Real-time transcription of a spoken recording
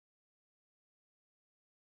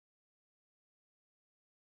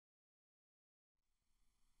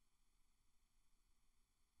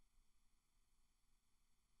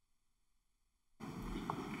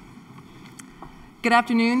Good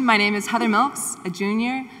afternoon. My name is Heather Milks, a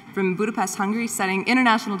junior from Budapest, Hungary, studying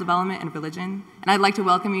international development and religion, and I'd like to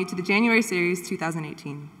welcome you to the January Series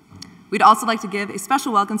 2018. We'd also like to give a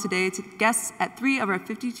special welcome today to guests at 3 of our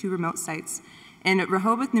 52 remote sites in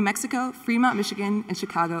Rehoboth, New Mexico, Fremont, Michigan, and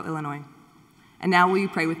Chicago, Illinois. And now will you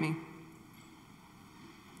pray with me?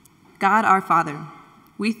 God, our Father,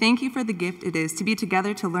 we thank you for the gift it is to be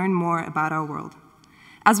together to learn more about our world.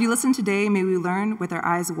 As we listen today, may we learn with our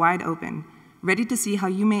eyes wide open, ready to see how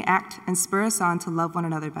you may act and spur us on to love one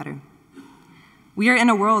another better. We are in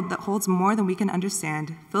a world that holds more than we can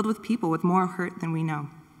understand, filled with people with more hurt than we know.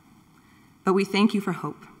 But we thank you for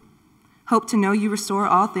hope. Hope to know you restore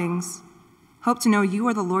all things. Hope to know you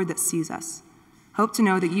are the Lord that sees us. Hope to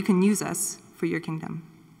know that you can use us for your kingdom.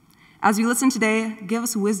 As we listen today, give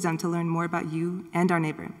us wisdom to learn more about you and our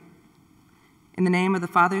neighbor. In the name of the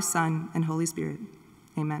Father, Son, and Holy Spirit,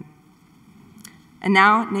 amen. And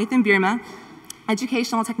now, Nathan Bierma,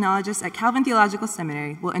 educational technologist at Calvin Theological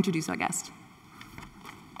Seminary, will introduce our guest.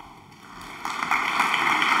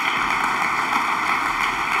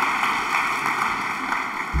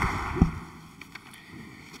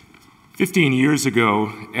 "15 years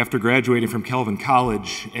ago, after graduating from Calvin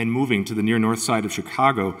College and moving to the near north side of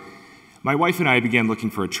Chicago, my wife and I began looking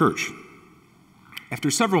for a church.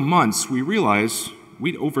 After several months, we realized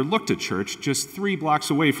we'd overlooked a church just 3 blocks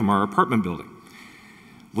away from our apartment building.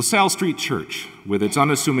 LaSalle Street Church, with its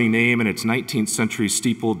unassuming name and its 19th century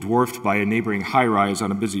steeple dwarfed by a neighboring high-rise on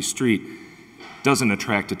a busy street, doesn't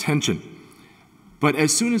attract attention. But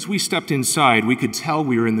as soon as we stepped inside, we could tell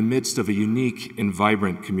we were in the midst of a unique and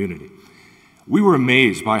vibrant community. We were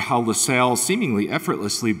amazed by how LaSalle seemingly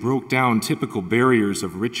effortlessly broke down typical barriers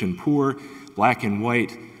of rich and poor, black and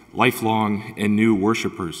white, lifelong and new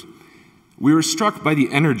worshipers. We were struck by the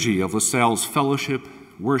energy of LaSalle's fellowship,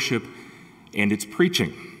 worship, and its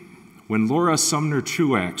preaching. When Laura Summer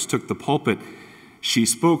Truax took the pulpit, she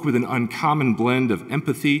spoke with an uncommon blend of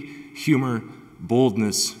empathy, humor,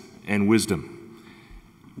 boldness, and wisdom.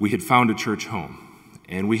 We had found a church home,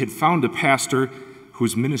 and we had found a pastor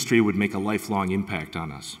whose ministry would make a lifelong impact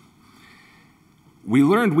on us. We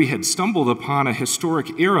learned we had stumbled upon a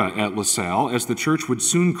historic era at LaSalle, as the church would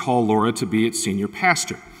soon call Laura to be its senior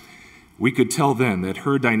pastor. We could tell then that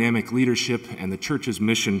her dynamic leadership and the church's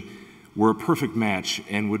mission were a perfect match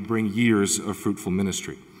and would bring years of fruitful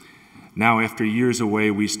ministry. Now, after years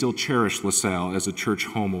away, we still cherish LaSalle as a church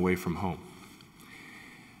home away from home.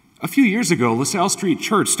 A few years ago, LaSalle Street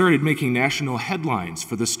Church started making national headlines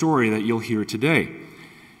for the story that you'll hear today.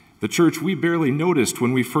 The church we barely noticed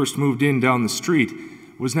when we first moved in down the street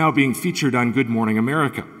was now being featured on Good Morning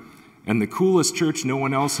America. And the coolest church no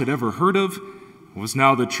one else had ever heard of was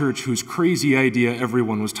now the church whose crazy idea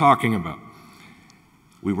everyone was talking about.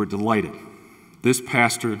 We were delighted. This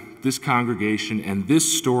pastor, this congregation, and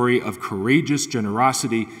this story of courageous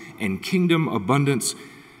generosity and kingdom abundance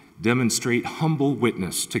demonstrate humble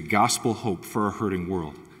witness to gospel hope for a hurting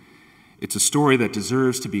world. It's a story that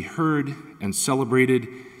deserves to be heard and celebrated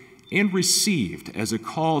and received as a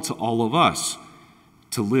call to all of us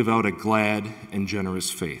to live out a glad and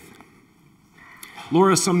generous faith.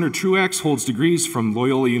 Laura Summer Truax holds degrees from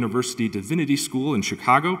Loyola University Divinity School in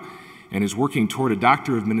Chicago and is working toward a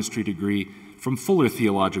Doctor of Ministry degree from Fuller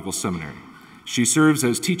Theological Seminary. She serves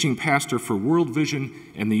as teaching pastor for World Vision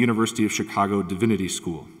and the University of Chicago Divinity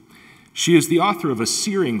School. She is the author of a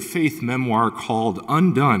searing faith memoir called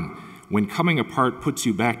Undone, When Coming Apart Puts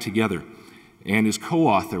You Back Together, and is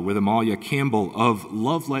co-author with Amalia Campbell of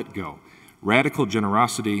Love Let Go, Radical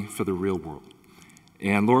Generosity for the Real World.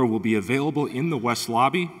 And Laura will be available in the West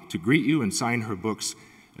Lobby to greet you and sign her books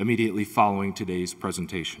immediately following today's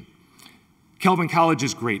presentation. Calvin College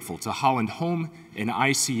is grateful to Holland Home and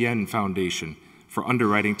ICN Foundation for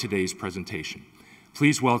underwriting today's presentation.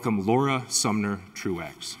 Please welcome Laura Summer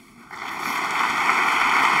Truax.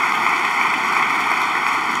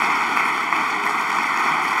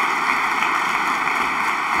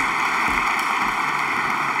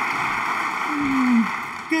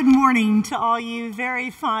 Good morning to all you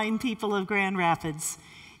very fine people of Grand Rapids.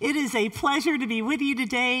 It is a pleasure to be with you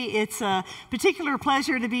today. It's a particular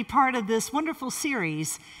pleasure to be part of this wonderful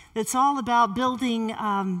series that's all about building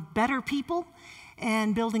better people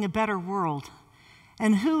and building a better world.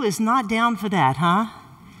 And who is not down for that, huh?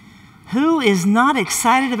 Who is not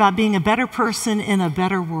excited about being a better person in a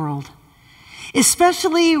better world?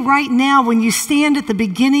 Especially right now when you stand at the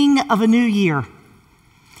beginning of a new year.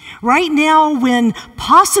 Right now when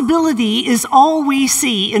possibility is all we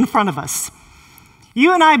see in front of us.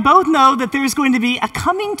 You and I both know that there's going to be a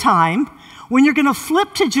coming time when you're going to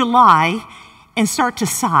flip to July and start to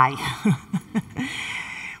sigh.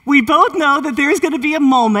 We both know that there's going to be a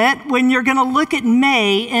moment when you're going to look at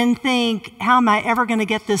May and think, how am I ever going to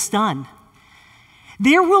get this done?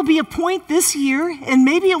 There will be a point this year, and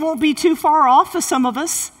maybe it won't be too far off for some of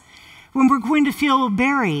us, when we're going to feel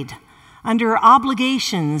buried under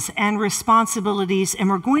obligations and responsibilities, and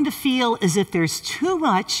we're going to feel as if there's too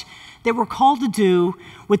much that we're called to do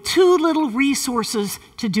with too little resources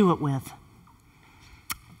to do it with.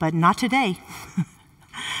 But not today.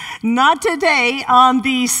 Not today on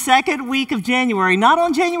the second week of January, not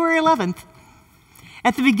on January 11th.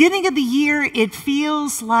 At the beginning of the year, it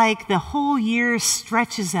feels like the whole year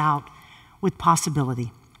stretches out with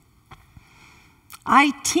possibility.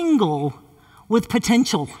 I tingle with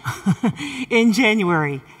potential in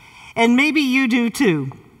January, and maybe you do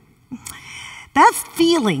too. That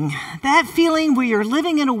feeling where you're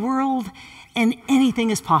living in a world and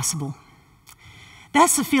anything is possible.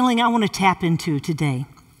 That's the feeling I want to tap into today.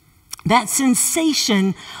 That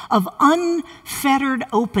sensation of unfettered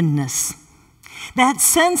openness. That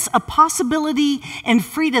sense of possibility and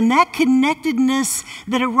freedom, that connectedness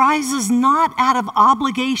that arises not out of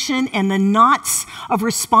obligation and the knots of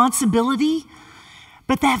responsibility,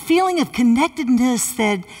 but that feeling of connectedness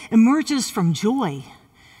that emerges from joy,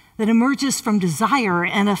 that emerges from desire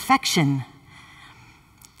and affection.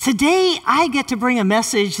 Today, I get to bring a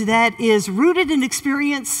message that is rooted in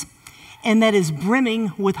experience and that is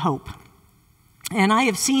brimming with hope. And I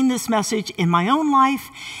have seen this message in my own life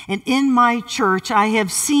and in my church. I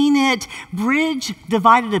have seen it bridge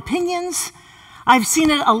divided opinions. I've seen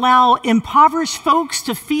it allow impoverished folks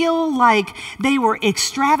to feel like they were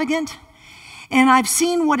extravagant. And I've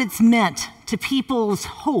seen what it's meant to people's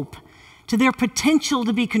hope, to their potential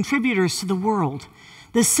to be contributors to the world,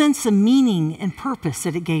 the sense of meaning and purpose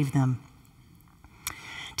that it gave them.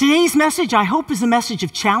 Today's message, I hope, is a message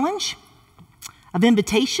of challenge, of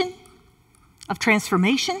invitation, of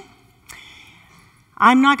transformation.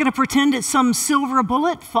 I'm not going to pretend it's some silver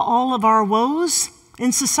bullet for all of our woes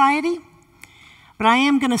in society, but I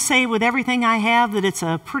am going to say with everything I have that it's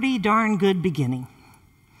a pretty darn good beginning.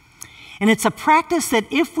 And it's a practice that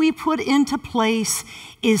if we put into place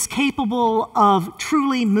is capable of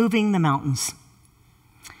truly moving the mountains.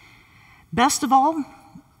 Best of all,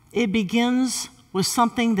 it begins with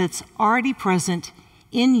something that's already present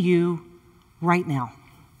in you right now.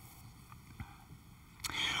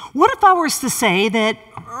 What if I was to say that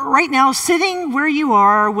right now, sitting where you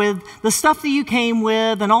are with the stuff that you came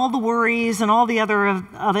with and all the worries and all the other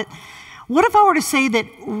of it, what if I were to say that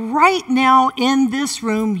right now in this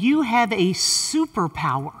room, you have a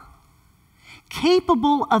superpower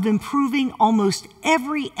capable of improving almost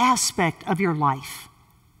every aspect of your life?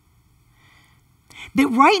 That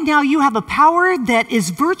right now you have a power that is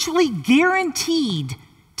virtually guaranteed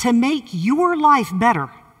to make your life better.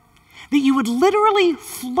 That you would literally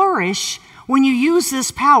flourish when you use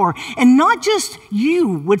this power. And not just you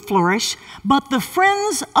would flourish, but the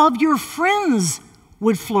friends of your friends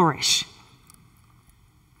would flourish.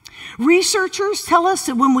 Researchers tell us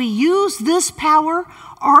that when we use this power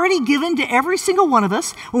already given to every single one of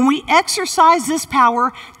us, when we exercise this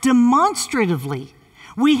power demonstratively,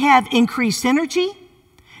 we have increased energy,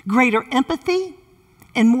 greater empathy,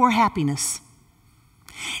 and more happiness.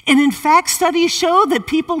 And in fact, studies show that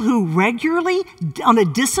people who regularly, on a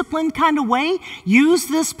disciplined kind of way, use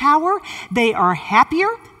this power, they are happier,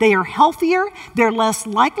 they are healthier, they're less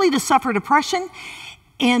likely to suffer depression,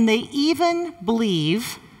 and they even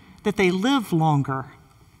believe that they live longer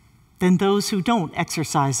than those who don't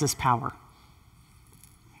exercise this power.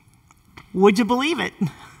 Would you believe it?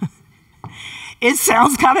 It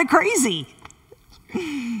sounds kind of crazy.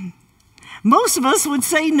 Most of us would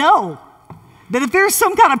say no. That if there's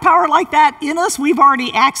some kind of power like that in us, we've already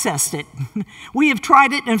accessed it. We have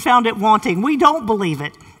tried it and found it wanting. We don't believe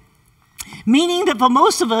it. Meaning that for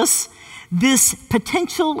most of us, this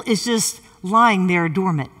potential is just lying there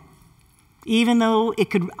dormant, even though it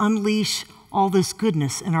could unleash all this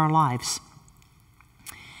goodness in our lives.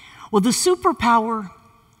 Well, the superpower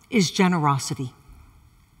is generosity.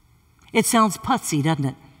 It sounds putsy, doesn't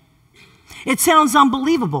it? It sounds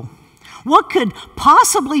unbelievable. What could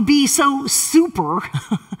possibly be so super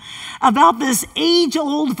about this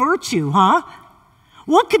age-old virtue, huh?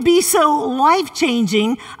 What could be so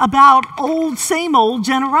life-changing about old, same old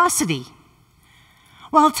generosity?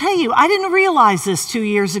 Well, I'll tell you, I didn't realize this 2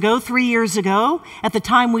 years ago, 3 years ago, at the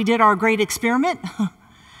time we did our great experiment.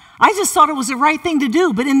 I just thought it was the right thing to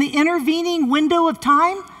do, but in the intervening window of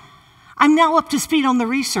time, I'm now up to speed on the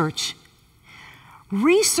research.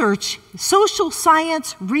 Social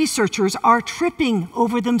science researchers are tripping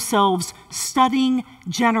over themselves studying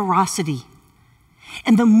generosity.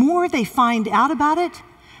 And the more they find out about it,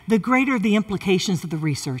 the greater the implications of the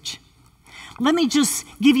research. Let me just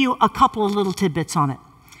give you a couple of little tidbits on it.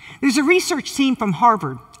 There's a research team from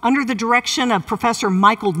Harvard under the direction of Professor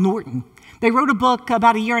Michael Norton. They wrote a book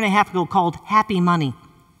about a year and a half ago called Happy Money.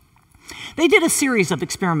 They did a series of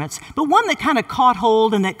experiments, but one that kind of caught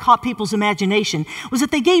hold and that caught people's imagination was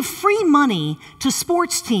that they gave free money to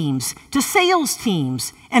sports teams, to sales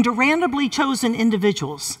teams, and to randomly chosen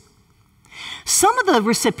individuals. Some of the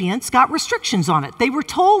recipients got restrictions on it. They were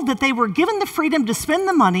told that they were given the freedom to spend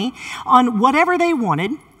the money on whatever they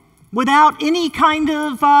wanted without any kind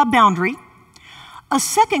of boundary. A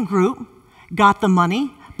second group got the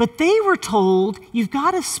money, but they were told you've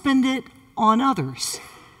got to spend it on others.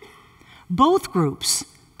 Both groups,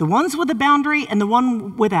 the ones with a boundary and the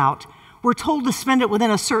one without, were told to spend it within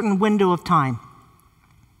a certain window of time.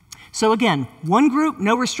 So again, one group,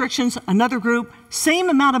 no restrictions, another group, same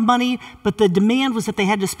amount of money, but the demand was that they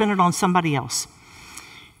had to spend it on somebody else.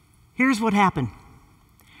 Here's what happened.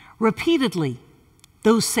 Repeatedly,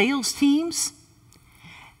 those sales teams,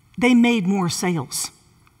 they made more sales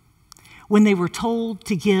when they were told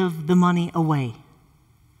to give the money away.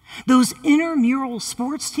 Those intramural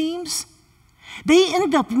sports teams, they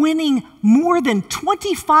ended up winning more than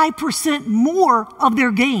 25% more of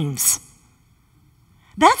their games.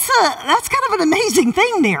 That's kind of an amazing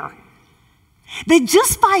thing there. That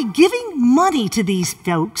just by giving money to these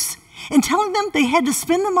folks and telling them they had to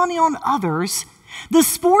spend the money on others, the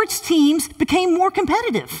sports teams became more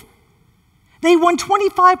competitive. They won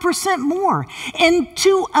 25% more. And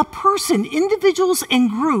to a person, individuals and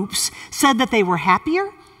groups said that they were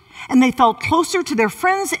happier and they felt closer to their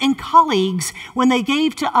friends and colleagues when they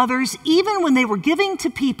gave to others, even when they were giving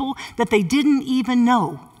to people that they didn't even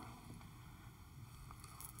know.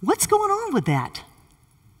 What's going on with that?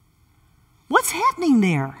 What's happening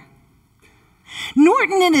there?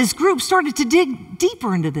 Norton and his group started to dig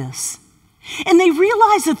deeper into this. And they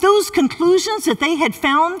realized that those conclusions that they had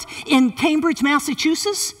found in Cambridge,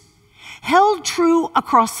 Massachusetts, held true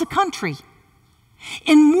across the country.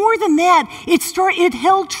 And more than that, it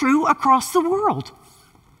held true across the world.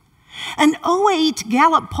 An 2008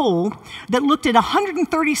 Gallup poll that looked at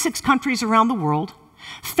 136 countries around the world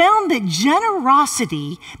found that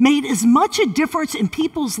generosity made as much a difference in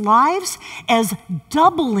people's lives as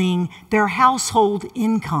doubling their household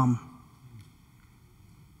income.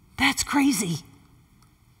 That's crazy.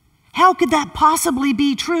 How could that possibly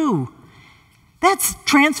be true? That's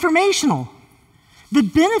transformational. The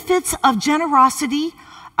benefits of generosity,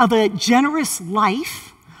 of a generous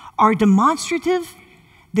life, are demonstrative,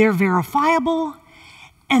 they're verifiable,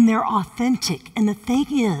 and they're authentic. And the thing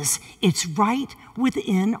is, it's right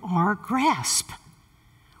within our grasp.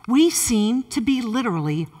 We seem to be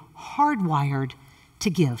literally hardwired to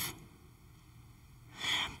give.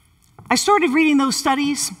 I started reading those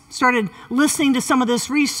studies, started listening to some of this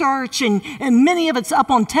research, and many of it's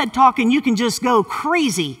up on TED Talk, and you can just go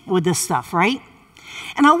crazy with this stuff, right?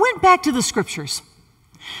 And I went back to the scriptures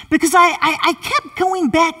because I kept going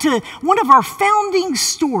back to one of our founding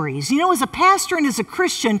stories. You know, as a pastor and as a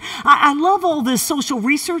Christian, I love all this social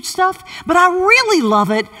research stuff, but I really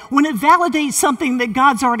love it when it validates something that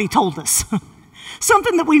God's already told us,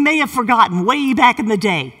 something that we may have forgotten way back in the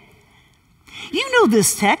day. You know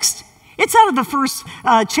this text. It's out of the first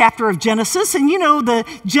chapter of Genesis, and you know the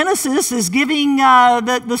Genesis is giving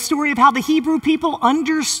the story of how the Hebrew people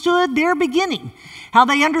understood their beginning, how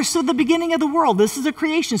they understood the beginning of the world. This is a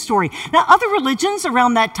creation story. Now, other religions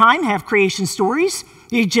around that time have creation stories.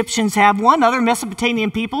 The Egyptians have one. Other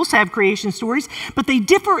Mesopotamian peoples have creation stories, but they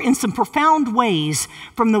differ in some profound ways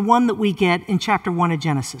from the one that we get in chapter 1 of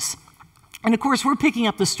Genesis. And of course, we're picking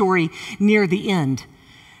up the story near the end.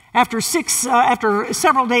 After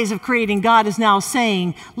several days of creating, God is now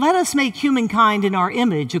saying, let us make humankind in our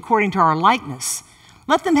image according to our likeness.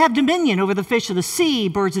 Let them have dominion over the fish of the sea,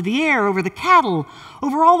 birds of the air, over the cattle,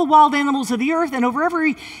 over all the wild animals of the earth, and over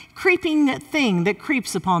every creeping thing that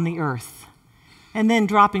creeps upon the earth. And then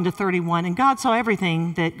dropping to 31, and God saw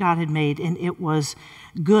everything that God had made, and it was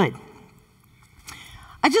good.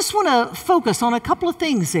 I just want to focus on a couple of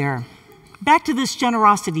things there. Back to this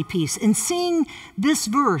generosity piece and seeing these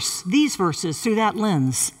verses through that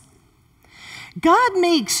lens. God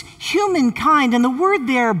makes humankind, and the word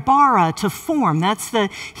there, bara, to form, that's the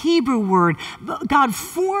Hebrew word. God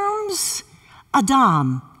forms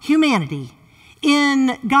Adam, humanity,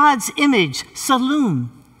 in God's image,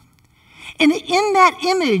 salum. And in that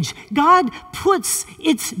image, God puts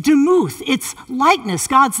its demuth, its likeness,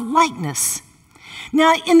 God's likeness.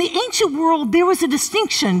 Now, in the ancient world, there was a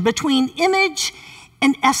distinction between image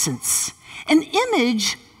and essence. An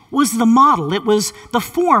image was the model, it was the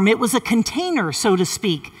form, it was a container, so to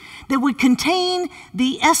speak, that would contain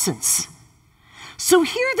the essence. So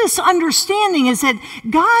here this understanding is that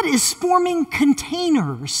God is forming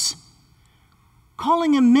containers,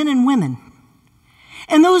 calling them men and women.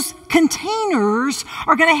 And those containers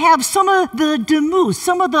are going to have some of the demus,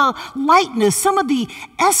 some of the lightness, some of the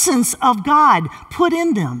essence of God put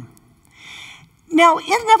in them. Now, in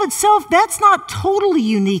and of itself, that's not totally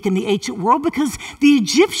unique in the ancient world because the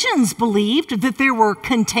Egyptians believed that there were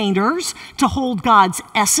containers to hold God's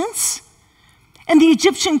essence, and the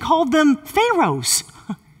Egyptian called them pharaohs.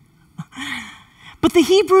 But the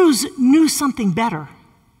Hebrews knew something better.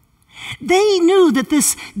 They knew that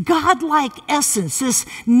this godlike essence, this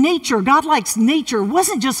nature, godlike nature,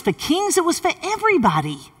 wasn't just for kings, it was for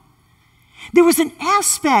everybody. There was an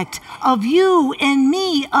aspect of you and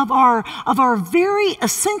me, of our very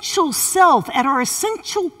essential self, at our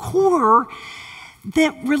essential core,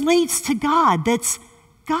 that relates to God, that's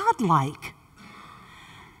godlike.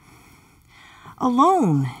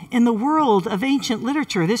 Alone in the world of ancient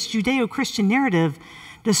literature, this Judeo-Christian narrative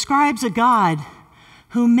describes a God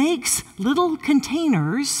who makes little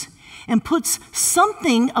containers and puts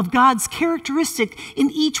something of God's characteristic in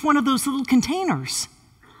each one of those little containers.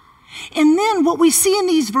 And then what we see in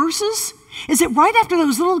these verses is that right after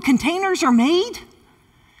those little containers are made,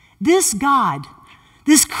 this God,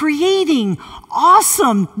 this creating,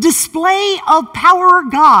 awesome display of power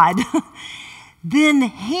God, then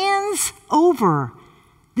hands over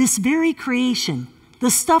this very creation, the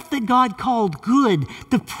stuff that God called good,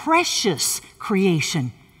 the precious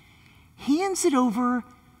creation, hands it over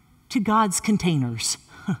to God's containers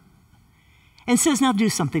and says, now do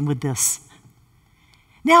something with this.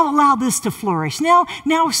 Now allow this to flourish. Now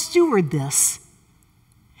steward this.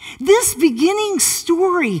 This beginning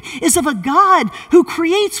story is of a God who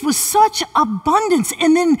creates with such abundance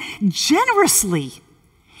and then generously,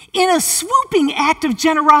 in a swooping act of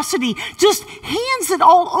generosity, just hands it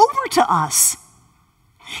all over to us.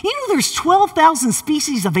 You know there's 12,000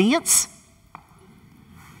 species of ants?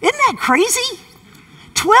 Isn't that crazy?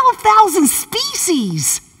 12,000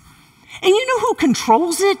 species. And you know who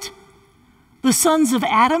controls it? The sons of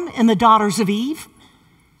Adam and the daughters of Eve.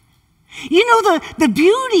 You know the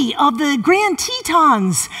beauty of the Grand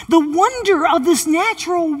Tetons, the wonder of this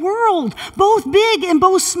natural world, both big and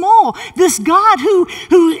both small. This God who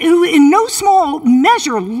in no small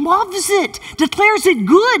measure loves it, declares it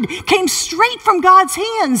good, came straight from God's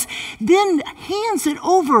hands, then hands it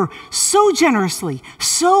over so generously,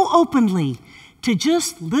 so openly to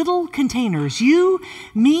just little containers, you,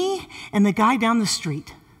 me, and the guy down the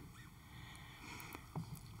street.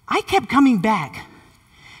 I kept coming back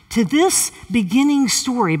to this beginning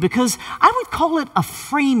story because I would call it a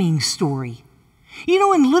framing story. You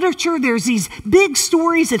know, in literature, there's these big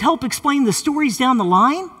stories that help explain the stories down the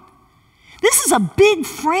line. This is a big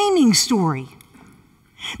framing story.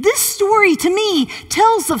 This story, to me,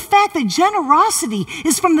 tells the fact that generosity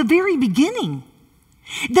is from the very beginning.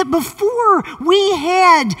 That before we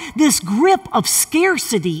had this grip of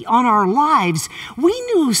scarcity on our lives, we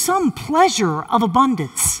knew some pleasure of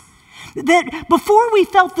abundance. That before we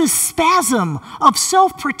felt this spasm of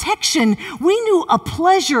self-protection, we knew a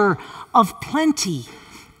pleasure of plenty.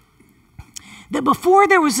 That before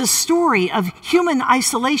there was a story of human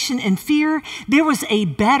isolation and fear, there was a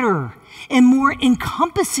better and more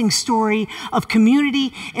encompassing story of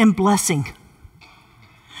community and blessing.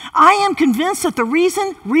 I am convinced that the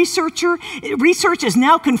reason research is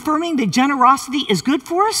now confirming that generosity is good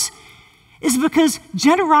for us is because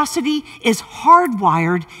generosity is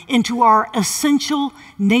hardwired into our essential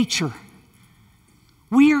nature.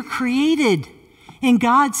 We are created in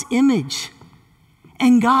God's image,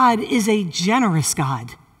 and God is a generous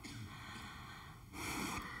God.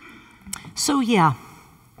 So yeah,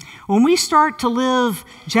 when we start to live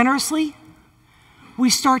generously, we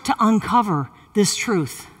start to uncover this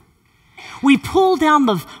truth. We pull down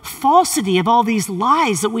the falsity of all these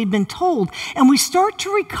lies that we've been told, and we start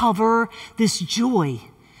to recover this joy,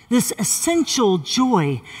 this essential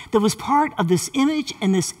joy that was part of this image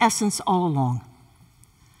and this essence all along.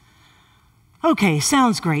 Okay,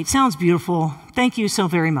 sounds great, sounds beautiful. Thank you so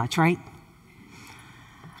very much, right?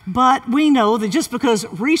 But we know that just because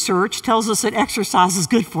research tells us that exercise is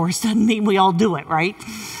good for us doesn't mean we all do it, right?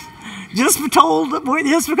 Just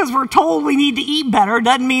because we're told we need to eat better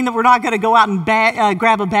doesn't mean that we're not going to go out and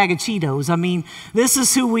grab a bag of Cheetos. I mean, this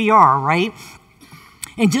is who we are, right?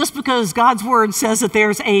 And just because God's word says that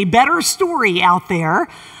there's a better story out there,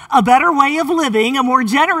 a better way of living, a more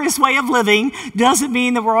generous way of living, doesn't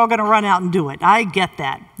mean that we're all going to run out and do it. I get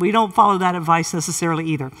that. We don't follow that advice necessarily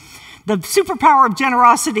either. The superpower of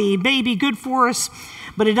generosity may be good for us,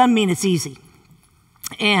 but it doesn't mean it's easy.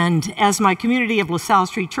 And as my community of LaSalle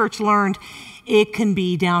Street Church learned, it can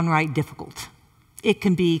be downright difficult. It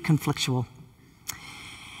can be conflictual.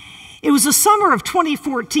 It was the summer of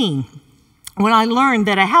 2014 when I learned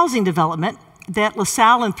that a housing development that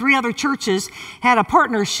LaSalle and 3 other churches had a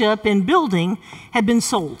partnership in building had been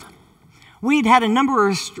sold. We'd had a number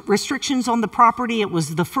of restrictions on the property. It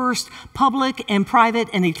was the first public and private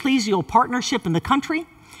and ecclesial partnership in the country.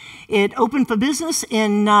 It opened for business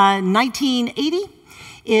in 1980.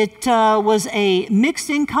 It was a mixed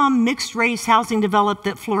income, mixed race housing development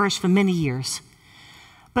that flourished for many years.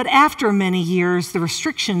 But after many years, the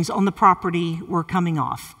restrictions on the property were coming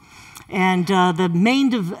off. And the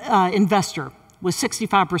main investor was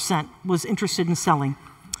 65%, was interested in selling.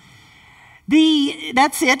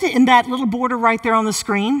 That's it, in that little border right there on the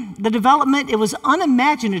screen. The development, it was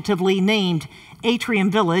unimaginatively named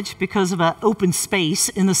Atrium Village because of an open space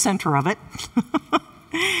in the center of it.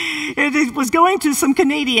 It was going to some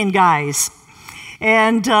Canadian guys.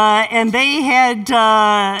 And they had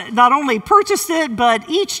not only purchased it, but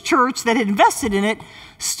each church that had invested in it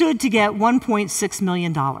stood to get $1.6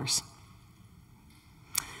 million.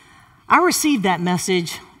 I received that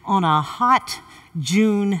message on a hot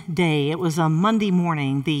June day. It was a Monday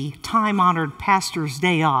morning, the time-honored pastor's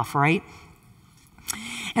day off, right?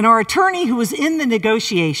 And our attorney, who was in the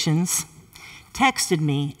negotiations, texted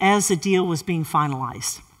me as the deal was being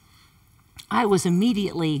finalized. I was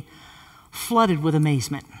immediately flooded with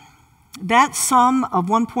amazement. That sum of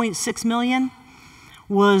 $1.6 million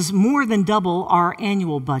was more than double our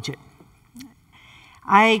annual budget.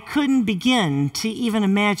 I couldn't begin to even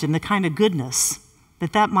imagine the kind of goodness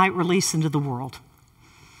that might release into the world.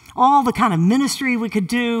 All the kind of ministry we could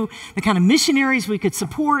do, the kind of missionaries we could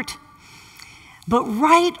support. But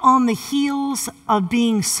right on the heels of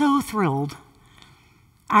being so thrilled,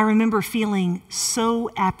 I remember feeling so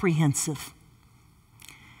apprehensive.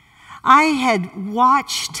 I had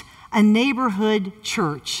watched a neighborhood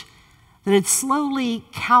church that had slowly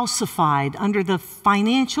calcified under the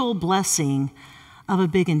financial blessing of a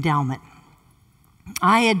big endowment.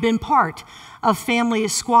 I had been part of family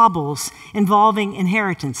squabbles involving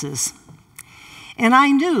inheritances. And I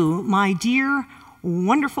knew my dear,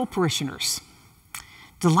 wonderful parishioners,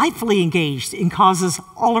 delightfully engaged in causes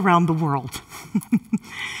all around the world,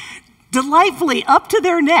 delightfully up to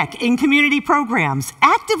their neck in community programs,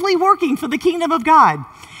 actively working for the kingdom of God,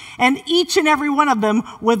 and each and every one of them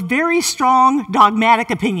with very strong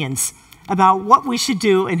dogmatic opinions about what we should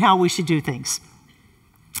do and how we should do things.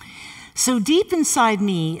 So deep inside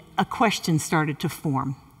me, a question started to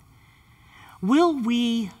form. Will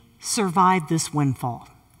we survive this windfall?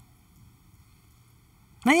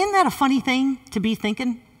 Now, isn't that a funny thing to be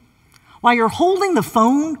thinking? While you're holding the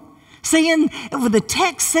phone, saying, with a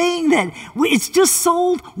text saying that it's just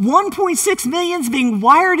sold, 1.6 million is being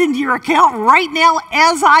wired into your account right now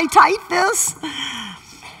as I type this.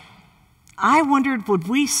 I wondered, would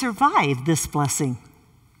we survive this blessing?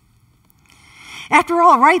 After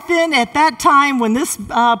all, right then, at that time when this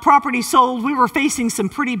property sold, we were facing some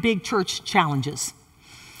pretty big church challenges.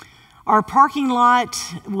 Our parking lot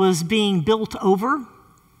was being built over.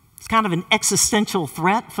 It's kind of an existential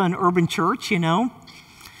threat for an urban church, you know.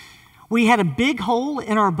 We had a big hole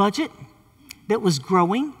in our budget that was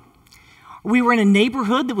growing. We were in a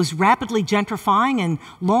neighborhood that was rapidly gentrifying and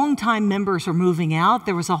longtime members are moving out.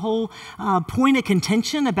 There was a whole point of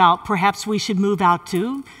contention about perhaps we should move out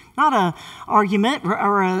too. Not an argument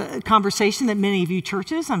or a conversation that many of you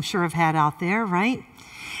churches, I'm sure, have had out there, right?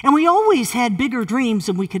 And we always had bigger dreams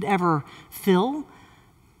than we could ever fill.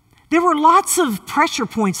 There were lots of pressure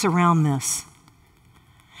points around this.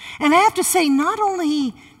 And I have to say, not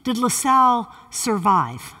only did LaSalle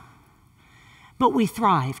survive, but we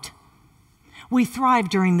thrived. We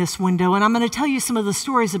thrived during this window, and I'm going to tell you some of the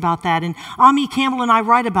stories about that. And Ami Campbell and I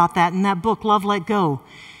write about that in that book, Love, Let Go.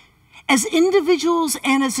 As individuals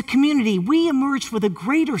and as a community, we emerged with a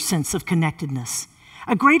greater sense of connectedness,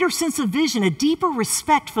 a greater sense of vision, a deeper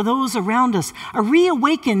respect for those around us, a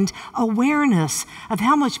reawakened awareness of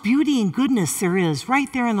how much beauty and goodness there is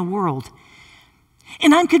right there in the world.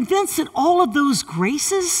 And I'm convinced that all of those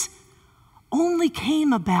graces only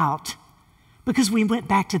came about because we went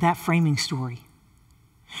back to that framing story.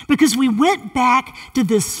 Because we went back to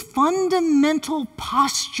this fundamental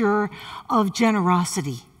posture of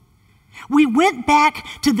generosity. We went back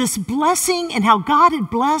to this blessing and how God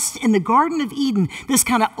had blessed in the Garden of Eden, this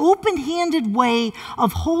kind of open-handed way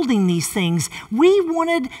of holding these things. We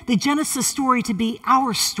wanted the Genesis story to be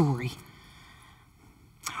our story.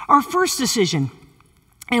 Our first decision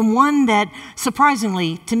and one that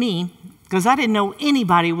surprisingly to me, because I didn't know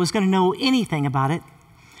anybody was going to know anything about it,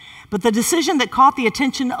 but the decision that caught the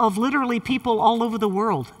attention of literally people all over the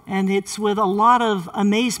world, and it's with a lot of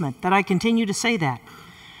amazement that I continue to say that,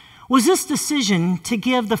 was this decision to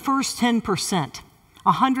give the first 10%,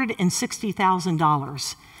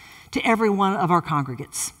 $160,000, to every one of our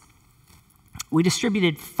congregates. We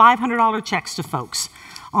distributed $500 checks to folks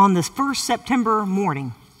on this first September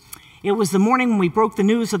morning. It was the morning when we broke the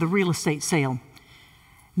news of the real estate sale.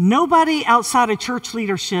 Nobody outside of church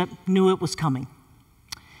leadership knew it was coming.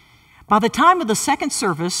 By the time of the second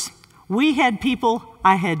service, we had people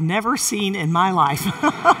I had never seen in my life.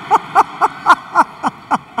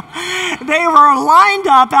 They were lined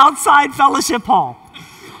up outside Fellowship Hall,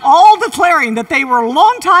 all declaring that they were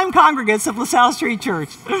longtime congregants of LaSalle Street Church.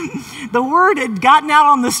 The word had gotten out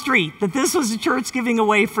on the street that this was a church giving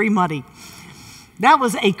away free money. That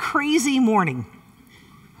was a crazy morning.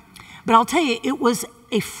 But I'll tell you, it was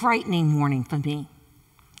a frightening morning for me,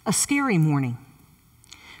 a scary morning.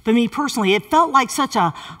 For me personally, it felt like such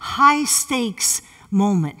a high-stakes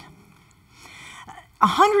moment.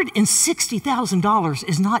 $160,000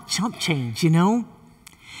 is not chump change, you know?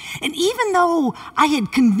 And even though I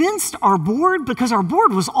had convinced our board, because our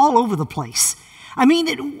board was all over the place, I mean,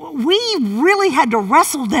 we really had to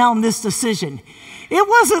wrestle down this decision. It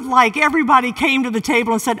wasn't like everybody came to the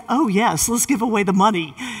table and said, oh yes, let's give away the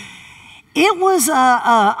money. It was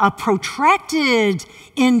a protracted,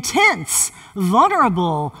 intense,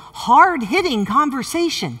 vulnerable, hard-hitting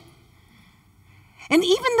conversation. And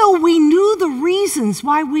even though we knew the reasons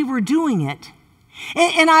why we were doing it,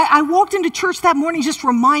 and I walked into church that morning just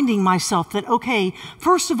reminding myself that, okay,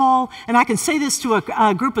 first of all, and I can say this to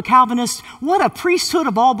a group of Calvinists, what a priesthood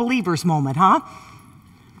of all believers moment, huh?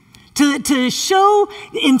 To show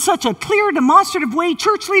in such a clear, demonstrative way,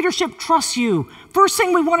 church leadership trusts you. First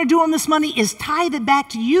thing we want to do on this money is tithe it back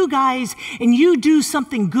to you guys, and you do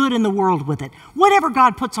something good in the world with it, whatever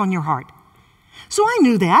God puts on your heart. So I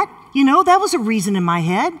knew that. You know, that was a reason in my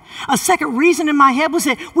head. A second reason in my head was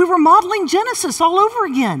that we were modeling Genesis all over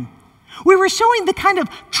again. We were showing the kind of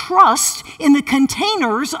trust in the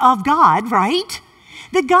containers of God, right?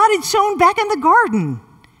 That God had shown back in the garden.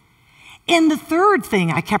 And the third thing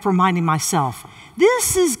I kept reminding myself,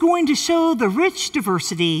 this is going to show the rich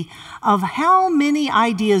diversity of how many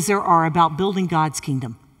ideas there are about building God's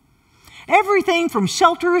kingdom. Everything from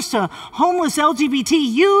shelters to homeless LGBT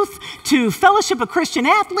youth to fellowship of Christian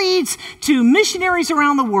athletes to missionaries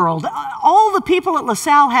around the world. All the people at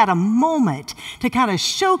LaSalle had a moment to kind of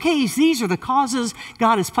showcase these are the causes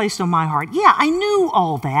God has placed on my heart. Yeah, I knew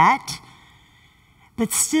all that.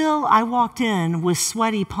 But still, I walked in with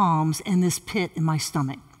sweaty palms and this pit in my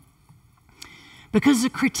stomach. Because the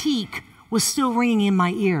critique was still ringing in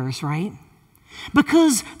my ears, right?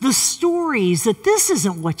 Because the stories that this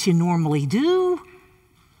isn't what you normally do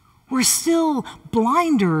were still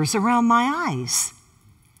blinders around my eyes.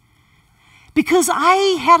 Because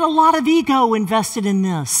I had a lot of ego invested in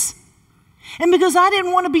this. And because I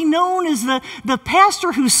didn't want to be known as the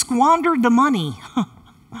pastor who squandered the money.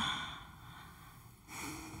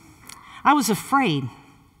 I was afraid.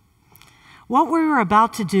 What we were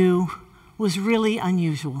about to do was really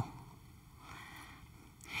unusual.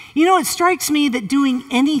 You know, it strikes me that doing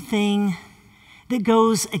anything that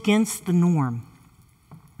goes against the norm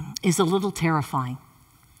is a little terrifying.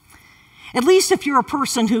 At least if you're a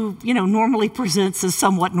person who, you know, normally presents as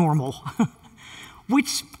somewhat normal,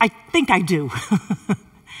 which I think I do.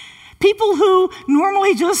 People who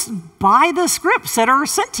normally just buy the scripts that are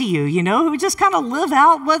sent to you, you know, who just kind of live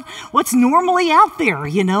out what's normally out there,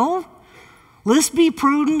 you know. Let's be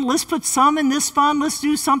prudent. Let's put some in this fund. Let's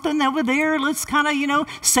do something over there. Let's kind of, you know,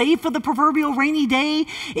 save for the proverbial rainy day.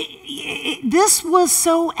 This was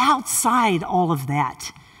so outside all of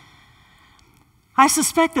that. I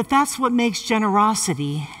suspect that that's what makes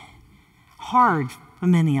generosity hard for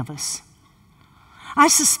many of us. I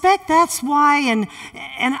suspect that's why, and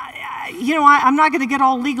you know, I'm not going to get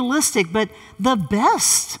all legalistic, but the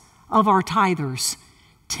best of our tithers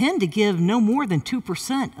tend to give no more than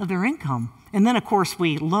 2% of their income. And then, of course,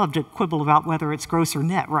 we love to quibble about whether it's gross or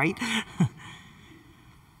net, right?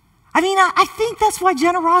 I mean, I think that's why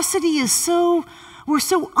generosity is we're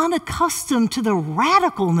so unaccustomed to the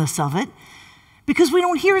radicalness of it, because we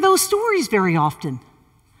don't hear those stories very often.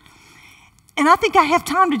 And I think I have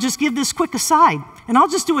time to just give this quick aside, and I'll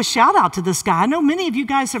just do a shout out to this guy. I know many of you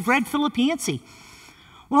guys have read Philip Yancey.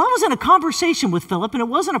 Well, I was in a conversation with Philip, and it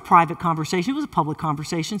wasn't a private conversation, it was a public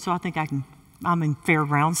conversation, so I think I'm in fair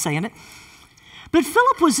ground saying it. But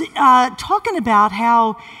Philip was talking about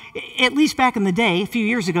how, at least back in the day, a few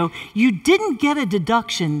years ago, you didn't get a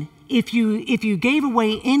deduction if you gave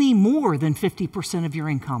away any more than 50% of your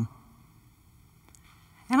income.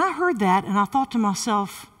 And I heard that and I thought to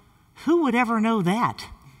myself, who would ever know that?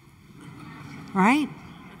 Right?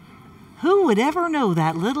 Who would ever know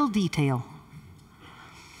that little detail?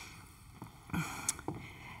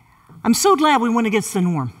 I'm so glad we went against the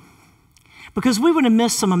norm, because we would have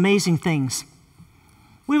missed some amazing things.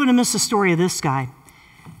 We would have missed the story of this guy.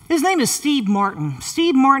 His name is Steve Martin.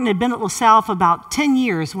 Steve Martin had been at LaSalle for about 10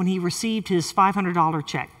 years when he received his $500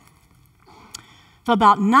 check. For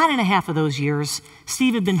about 9.5 of those years,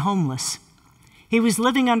 Steve had been homeless. He was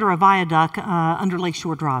living under a viaduct under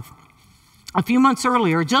Lakeshore Drive. A few months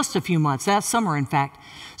earlier, just a few months, that summer in fact,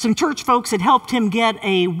 some church folks had helped him get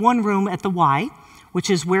a one-room at the Y, which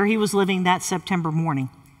is where he was living that September morning.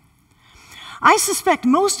 I suspect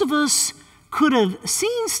most of us could have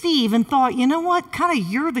seen Steve and thought, you know what, kind of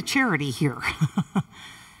you're the charity here.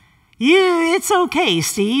 It's okay,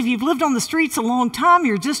 Steve. You've lived on the streets a long time.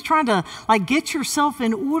 You're just trying to get yourself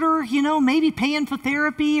in order, maybe paying for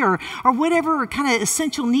therapy or whatever kind of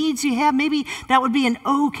essential needs you have. Maybe that would be an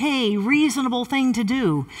okay, reasonable thing to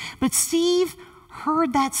do. But Steve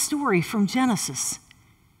heard that story from Genesis.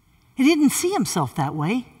 He didn't see himself that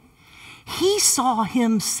way. He saw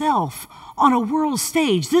himself on a world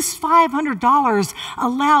stage. This $500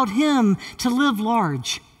 allowed him to live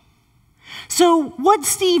large. So what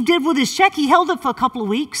Steve did with his check, he held it for a couple of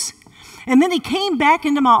weeks, and then he came back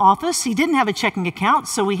into my office. He didn't have a checking account,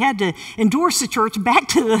 so we had to endorse the check back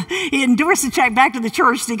to the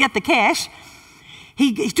church to get the cash.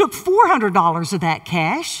 He took $400 of that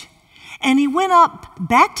cash, and he went up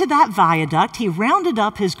back to that viaduct. He rounded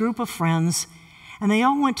up his group of friends, and they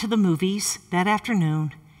all went to the movies that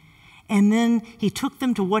afternoon. And then he took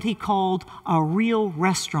them to what he called a real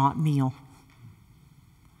restaurant meal.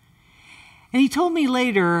 And he told me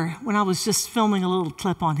later, when I was just filming a little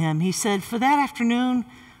clip on him, he said, for that afternoon,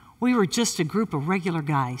 we were just a group of regular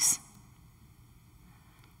guys.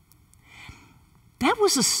 That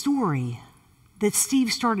was a story that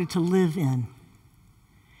Steve started to live in.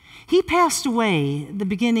 He passed away at the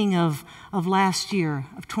beginning of last year,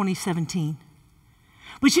 of 2017.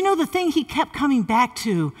 But the thing he kept coming back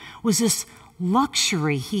to was this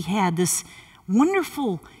luxury he had, this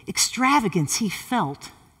wonderful extravagance he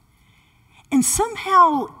felt. And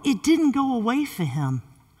somehow it didn't go away for him.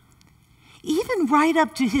 Even right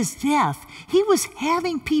up to his death, he was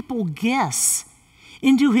having people guess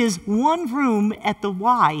into his one room at the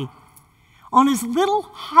Y on his little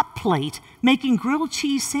hot plate, making grilled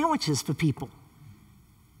cheese sandwiches for people.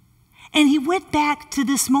 And he went back to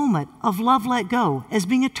this moment of love let go as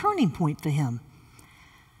being a turning point for him.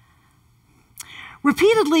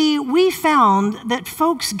 Repeatedly, we found that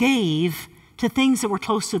folks gave to things that were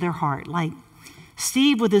close to their heart, like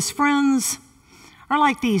Steve with his friends, or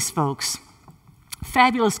like these folks.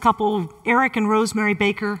 Fabulous couple, Eric and Rosemary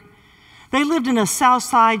Baker. They lived in a South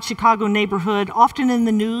Side Chicago neighborhood, often in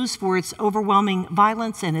the news for its overwhelming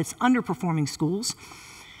violence and its underperforming schools.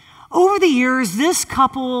 Over the years, this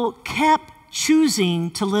couple kept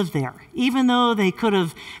choosing to live there, even though they could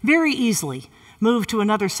have very easily moved to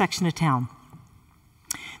another section of town.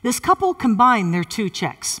 This couple combined their two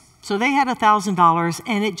checks. So they had $1,000,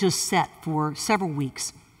 and it just sat for several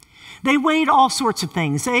weeks. They weighed all sorts of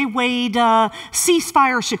things. They weighed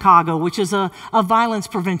Ceasefire Chicago, which is a violence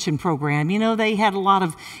prevention program. They had a lot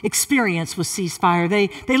of experience with Ceasefire.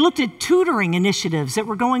 They looked at tutoring initiatives that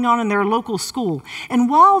were going on in their local school. And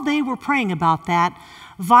while they were praying about that,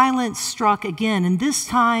 violence struck again. And this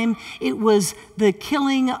time, it was the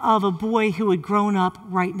killing of a boy who had grown up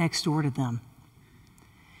right next door to them.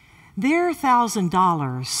 Their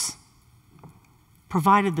 $1,000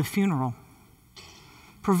 provided the funeral,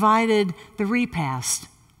 provided the repast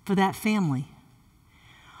for that family,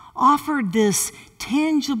 offered this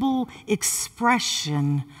tangible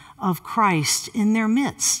expression of Christ in their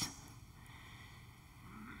midst.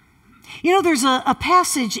 There's a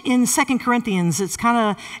passage in 2 Corinthians. It's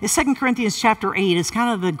 2 Corinthians chapter 8. It's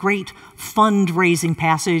kind of the great fundraising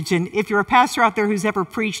passage. And if you're a pastor out there who's ever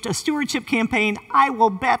preached a stewardship campaign, I will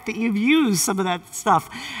bet that you've used some of that stuff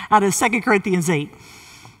out of 2 Corinthians 8.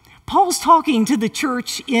 Paul's talking to the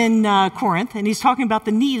church in Corinth, and he's talking about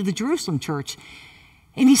the need of the Jerusalem church.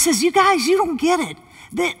 And he says, you guys, you don't get it.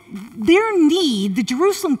 That their need, the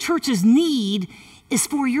Jerusalem church's need, is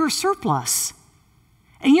for your surplus.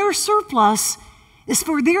 And your surplus is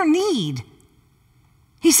for their need.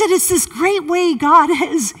 He said it's this great way God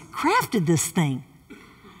has crafted this thing.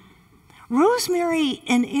 Rosemary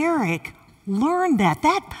and Eric learned that.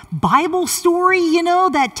 That Bible story,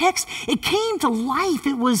 that text, it came to life.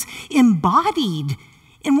 It was embodied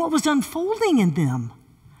in what was unfolding in them.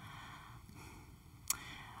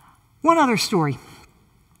 One other story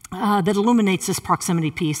that illuminates this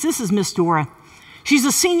proximity piece. This is Miss Dora. She's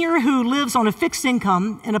a senior who lives on a fixed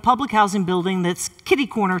income in a public housing building that's kitty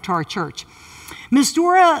corner to our church. Miss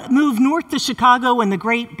Dora moved north to Chicago in the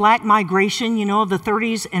great Black migration, of the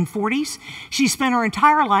 30s and 40s. She spent her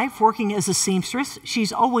entire life working as a seamstress.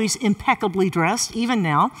 She's always impeccably dressed, even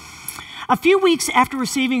now. A few weeks after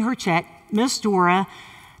receiving her check, Miss Dora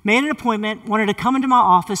made an appointment, wanted to come into my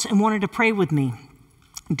office, and wanted to pray with me.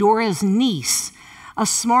 Dora's niece, a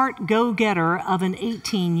smart go-getter of an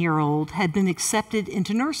 18-year-old, had been accepted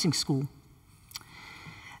into nursing school.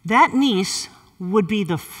 That niece would be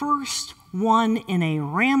the first one in a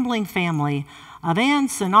rambling family of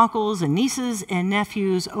aunts and uncles and nieces and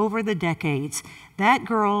nephews over the decades. That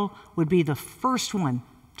girl would be the first one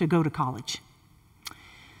to go to college.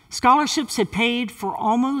 Scholarships had paid for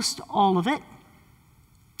almost all of it,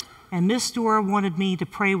 and Miss Dora wanted me to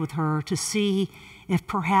pray with her to see if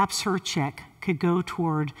perhaps her check could go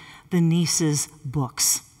toward the niece's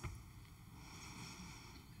books.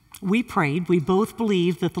 We prayed. We both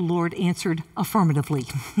believed that the Lord answered affirmatively.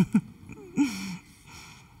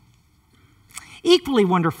 Equally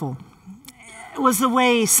wonderful was the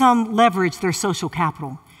way some leverage their social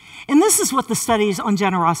capital. And this is what the studies on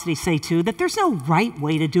generosity say too, that there's no right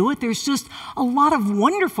way to do it. There's just a lot of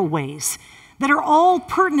wonderful ways that are all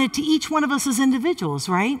pertinent to each one of us as individuals,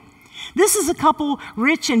 right? This is a couple,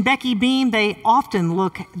 Rich and Becky Beam. They often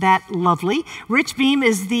look that lovely. Rich Beam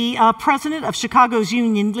is the president of Chicago's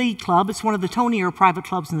Union League Club. It's one of the tonier private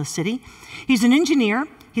clubs in the city. He's an engineer.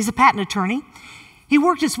 He's a patent attorney. He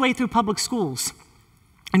worked his way through public schools.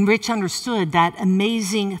 And Rich understood that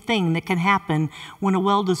amazing thing that can happen when a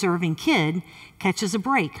well-deserving kid catches a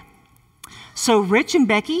break. So Rich and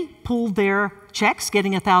Becky pulled their checks,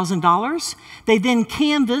 getting $1,000. They then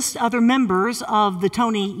canvassed other members of the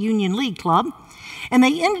Tony Union League Club, and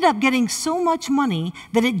they ended up getting so much money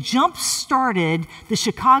that it jump-started the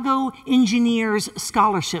Chicago Engineers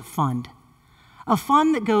Scholarship Fund, a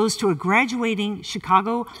fund that goes to a graduating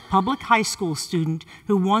Chicago public high school student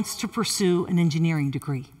who wants to pursue an engineering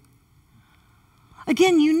degree.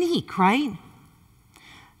 Again, unique, right?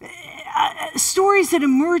 Stories that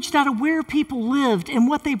emerged out of where people lived and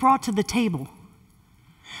what they brought to the table.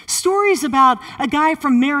 Stories about a guy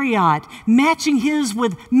from Marriott matching his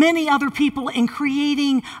with many other people and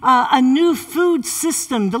creating a new food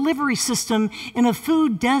system, delivery system in a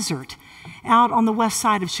food desert out on the west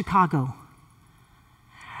side of Chicago.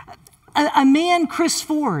 A man, Chris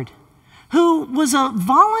Ford, who was a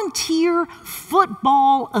volunteer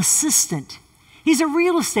football assistant. He's a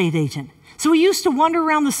real estate agent. So he used to wander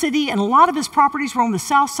around the city, and a lot of his properties were on the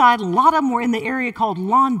south side, and a lot of them were in the area called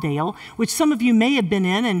Lawndale, which some of you may have been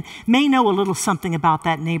in and may know a little something about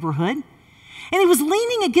that neighborhood. And he was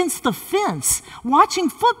leaning against the fence, watching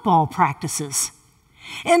football practices.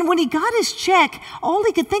 And when he got his check, all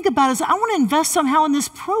he could think about is, I want to invest somehow in this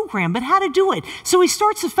program, but how to do it? So he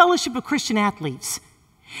starts a fellowship of Christian athletes.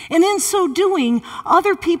 And in so doing,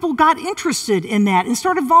 other people got interested in that and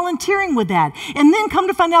started volunteering with that. And then come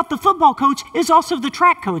to find out the football coach is also the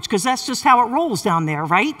track coach, because that's just how it rolls down there,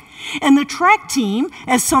 right? And the track team,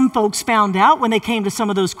 as some folks found out when they came to some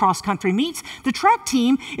of those cross-country meets, the track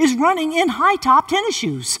team is running in high-top tennis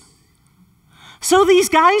shoes. So these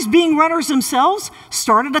guys, being runners themselves,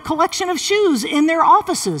 started a collection of shoes in their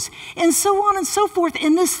offices, and so on and so forth.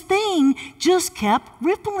 And this thing just kept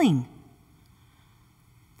rippling.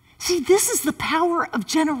 See, this is the power of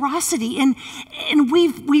generosity, and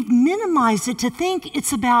we've minimized it to think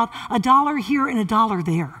it's about $1 here and $1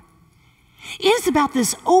 there. It is about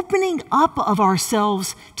this opening up of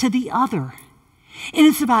ourselves to the other. And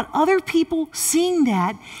it's about other people seeing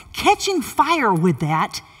that, catching fire with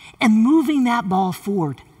that, and moving that ball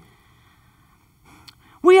forward.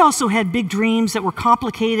 We also had big dreams that were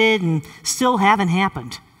complicated and still haven't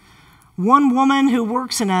happened. One woman who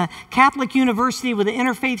works in a Catholic university with an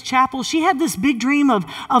interfaith chapel, she had this big dream of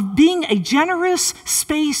being a generous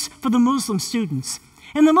space for the Muslim students.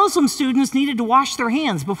 And the Muslim students needed to wash their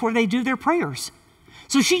hands before they do their prayers.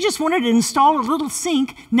 So she just wanted to install a little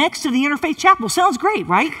sink next to the interfaith chapel. Sounds great,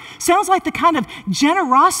 right? Sounds like the kind of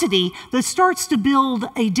generosity that starts to build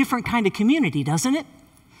a different kind of community, doesn't it?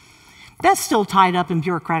 That's still tied up in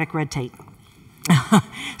bureaucratic red tape.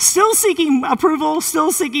 Still seeking approval,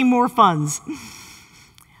 still seeking more funds.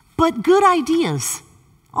 But good ideas,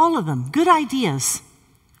 all of them, good ideas.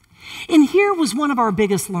 And here was one of our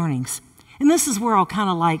biggest learnings. And this is where I'll kind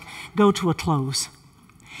of like go to a close.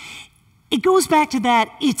 It goes back to that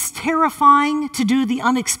it's terrifying to do the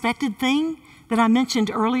unexpected thing that I mentioned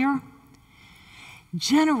earlier.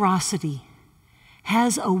 Generosity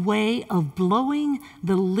has a way of blowing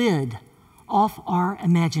the lid off our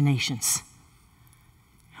imaginations.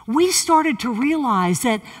 We started to realize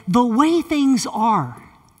that the way things are,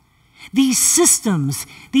 these systems,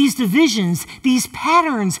 these divisions, these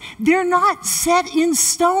patterns, they're not set in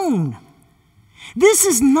stone. This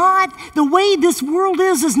is not, the way this world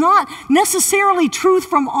is not necessarily truth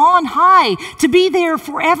from on high to be there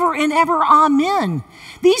forever and ever, amen.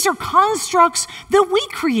 These are constructs that we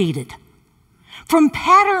created from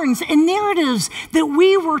patterns and narratives that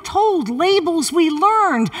we were told, labels we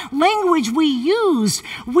learned, language we used.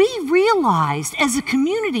 We realized as a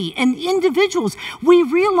community and individuals, we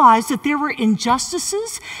realized that there were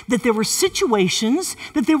injustices, that there were situations,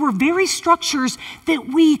 that there were very structures that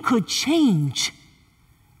we could change.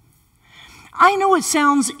 I know it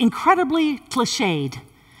sounds incredibly cliched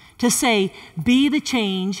to say, be the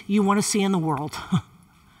change you want to see in the world.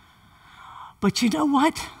 But you know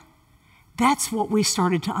what? That's what we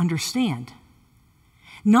started to understand.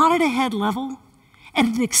 Not at a head level, at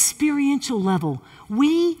an experiential level.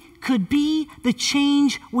 We could be the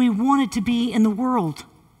change we wanted to be in the world.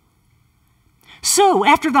 So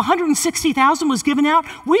after the $160,000 was given out,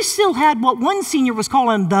 we still had what one senior was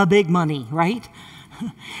calling the big money, right?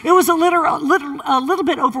 It was a little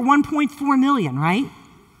bit over $1.4 million, right?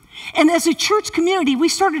 And as a church community, we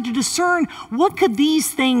started to discern what could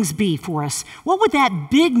these things be for us? What would that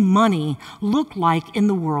big money look like in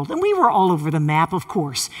the world? And we were all over the map, of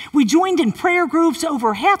course. We joined in prayer groups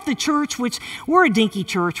over half the church, which we're a dinky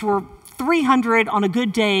church. We're 300 on a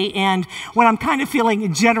good day, and when I'm kind of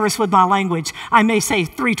feeling generous with my language, I may say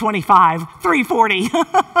 325, 340.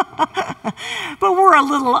 But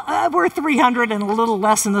we're 300 and a little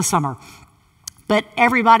less in the summer. But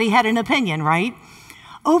everybody had an opinion, right?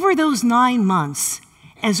 Over those 9 months,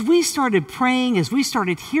 as we started praying, as we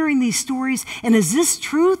started hearing these stories, and as this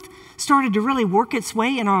truth started to really work its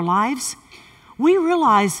way in our lives, we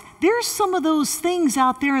realized there's some of those things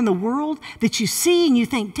out there in the world that you see and you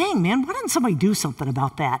think, dang, man, why didn't somebody do something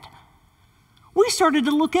about that? We started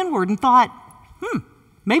to look inward and thought,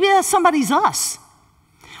 maybe that's somebody's us.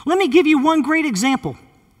 Let me give you one great example.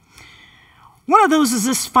 One of those is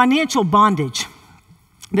this financial bondage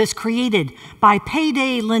that's created by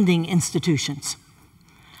payday lending institutions.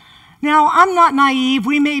 Now, I'm not naive.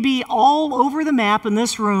 We may be all over the map in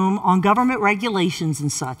this room on government regulations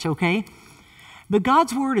and such, okay? But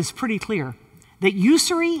God's word is pretty clear that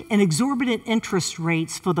usury and exorbitant interest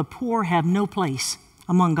rates for the poor have no place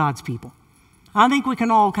among God's people. I think we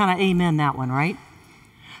can all kind of amen that one, right?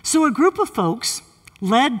 So a group of folks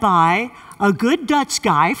led by a good Dutch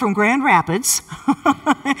guy from Grand Rapids,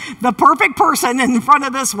 the perfect person in front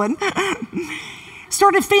of this one,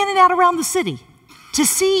 started fanning out around the city to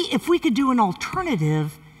see if we could do an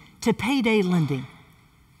alternative to payday lending.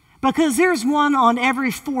 Because there's one on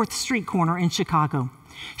every 4th street corner in Chicago.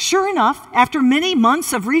 Sure enough, after many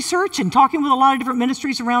months of research and talking with a lot of different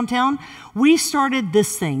ministries around town, we started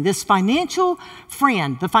this thing, this financial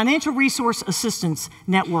FRAN, the Financial Resource Assistance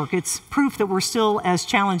Network. It's proof that we're still as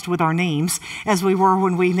challenged with our names as we were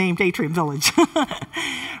when we named Atrium Village.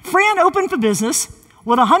 FRAN opened for business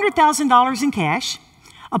with $100,000 in cash,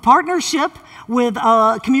 a partnership with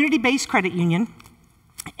a community-based credit union,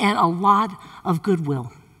 and a lot of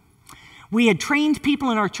goodwill. We had trained people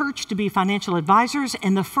in our church to be financial advisors,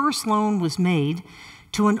 and the first loan was made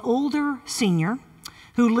to an older senior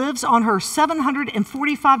who lives on her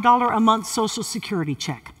 $745 a month Social Security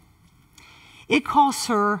check. It costs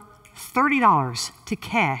her $30 to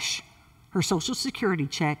cash her Social Security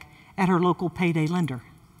check at her local payday lender.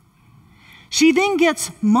 She then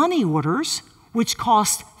gets money orders, which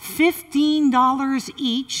cost $15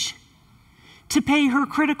 each to pay her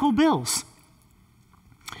critical bills.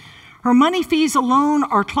 Her money fees alone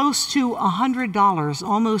are close to $100,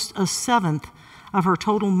 almost a seventh of her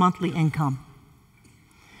total monthly income.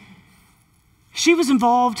 She was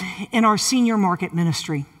involved in our senior market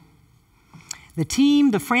ministry. The team,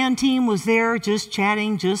 the FRAN team, was there just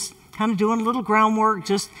chatting, just kind of doing a little groundwork,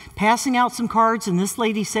 just passing out some cards, and this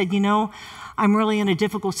lady said, I'm really in a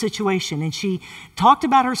difficult situation. And she talked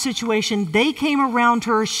about her situation. They came around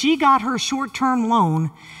her. She got her short-term loan,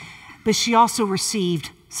 but she also received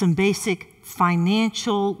some basic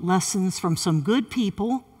financial lessons from some good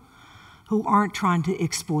people who aren't trying to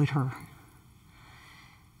exploit her.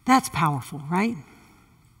 That's powerful, right?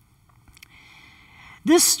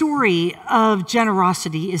 This story of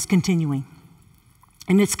generosity is continuing.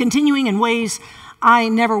 And it's continuing in ways I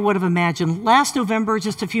never would have imagined. Last November,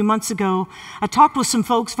 just a few months ago, I talked with some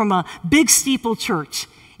folks from a big steeple church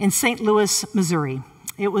in St. Louis, Missouri.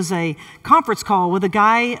 It was a conference call with a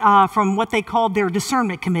guy from what they called their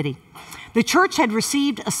discernment committee. The church had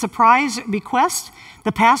received a surprise request.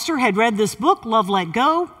 The pastor had read this book, Love, Let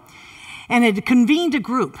Go, and had convened a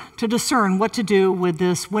group to discern what to do with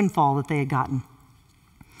this windfall that they had gotten.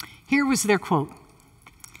 Here was their quote.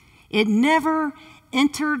 "It never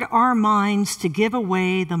entered our minds to give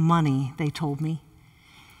away the money," they told me,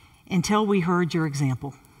 "until we heard your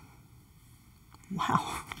example." Wow.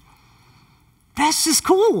 That's just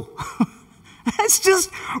cool. That's just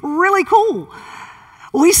really cool.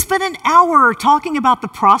 We spent an hour talking about the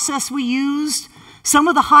process we used, some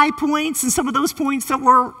of the high points and some of those points that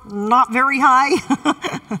were not very high.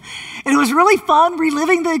 And it was really fun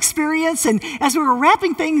reliving the experience. And as we were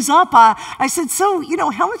wrapping things up, I said, "So,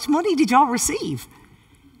 how much money did y'all receive?"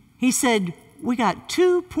 He said, "We got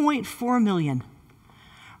 $2.4 million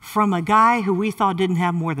from a guy who we thought didn't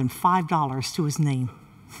have more than $5 to his name."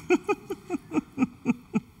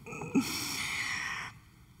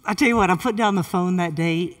 I tell you what, I put down the phone that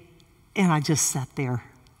day and I just sat there.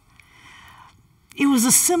 It was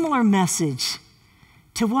a similar message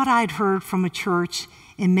to what I'd heard from a church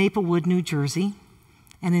in Maplewood, New Jersey,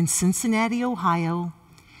 and in Cincinnati, Ohio,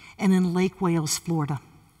 and in Lake Wales, Florida.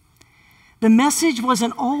 The message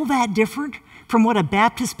wasn't all that different from what a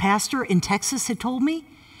Baptist pastor in Texas had told me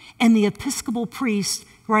and the Episcopal priest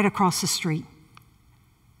right across the street.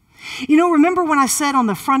 Remember when I said on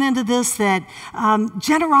the front end of this that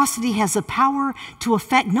generosity has the power to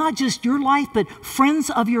affect not just your life, but friends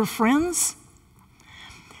of your friends?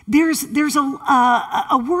 There's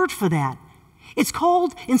a word for that. It's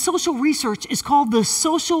called, in social research, it's called the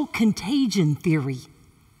social contagion theory.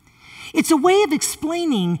 It's a way of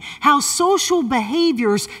explaining how social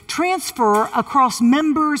behaviors transfer across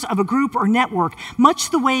members of a group or network, much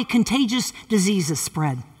the way contagious diseases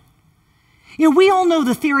spread. We all know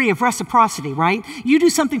the theory of reciprocity, right? You do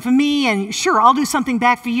something for me, and sure, I'll do something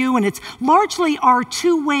back for you, and it's largely our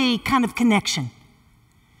two-way kind of connection.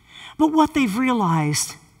 But what they've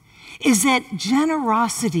realized is that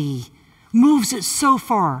generosity moves it so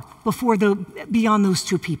far beyond those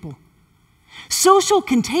two people. Social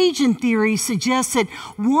contagion theory suggests that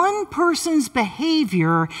one person's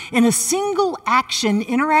behavior in a single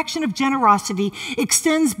interaction of generosity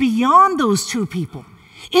extends beyond those two people.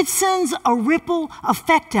 It sends a ripple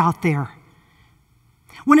effect out there.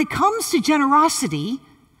 When it comes to generosity,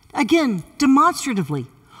 again, demonstratively,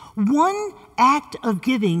 one act of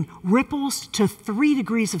giving ripples to 3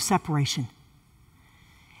 degrees of separation.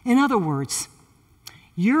 In other words,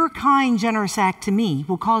 your kind, generous act to me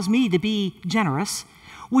will cause me to be generous,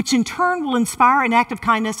 which in turn will inspire an act of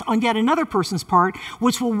kindness on yet another person's part,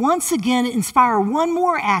 which will once again inspire one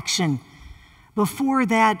more action before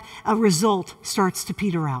that result starts to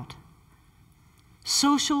peter out.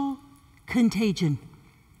 Social contagion.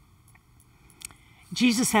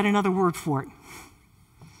 Jesus had another word for it.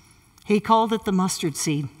 He called it the mustard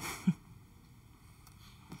seed.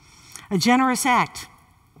 A generous act,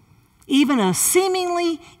 even a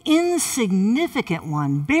seemingly insignificant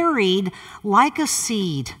one, buried like a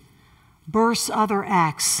seed, bursts other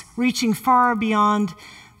acts, reaching far beyond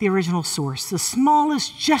the original source. The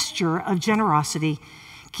smallest gesture of generosity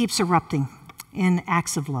keeps erupting in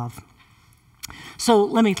acts of love. So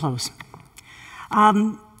let me close.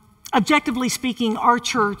 Objectively speaking, our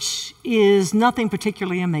church is nothing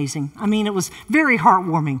particularly amazing. I mean, it was very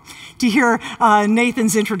heartwarming to hear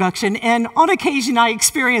Nathan's introduction, and on occasion I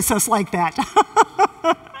experience us like that.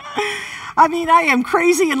 I mean, I am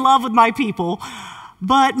crazy in love with my people,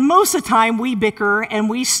 but most of the time we bicker and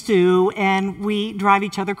we stew and we drive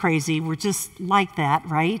each other crazy. We're just like that,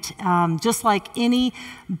 right? Just like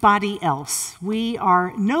anybody else. We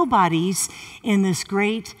are nobodies in this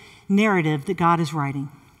great narrative that God is writing.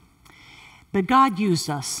 But God used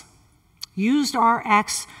us, used our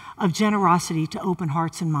acts of generosity to open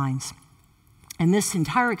hearts and minds. And this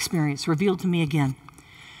entire experience revealed to me again,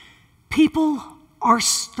 people are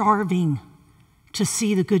starving to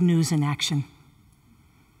see the good news in action.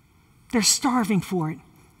 They're starving for it.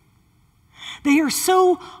 They are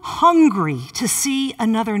so hungry to see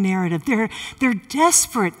another narrative. They're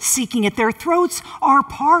desperate seeking it. Their throats are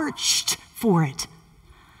parched for it.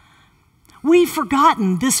 We've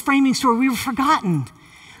forgotten this framing story. We've forgotten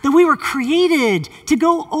that we were created to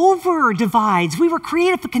go over divides. We were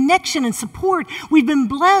created for connection and support. We've been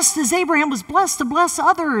blessed as Abraham was blessed to bless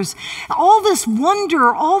others. All this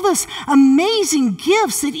wonder, all this amazing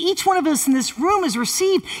gifts that each one of us in this room has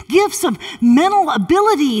received, gifts of mental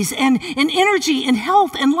abilities and energy and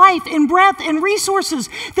health and life and breath and resources.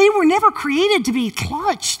 They were never created to be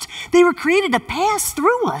clutched. They were created to pass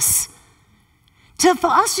through us.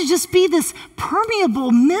 For us to just be this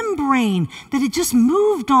permeable membrane that it just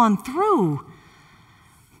moved on through.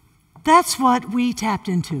 That's what we tapped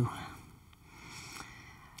into.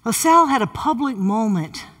 LaSalle had a public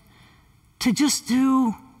moment to just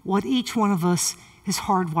do what each one of us is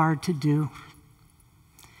hardwired to do.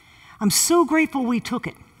 I'm so grateful we took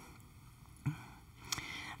it.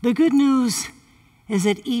 The good news is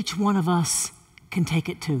that each one of us can take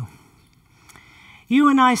it too. You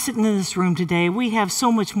and I sitting in this room today, we have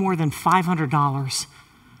so much more than $500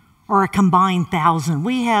 or a combined $1,000.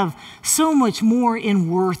 We have so much more in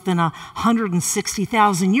worth than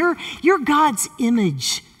 $160,000. You're God's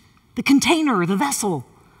image, the container, the vessel.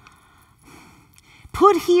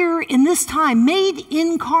 Put here in this time, made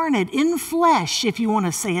incarnate, in flesh, if you want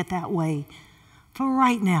to say it that way, for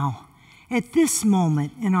right now, at this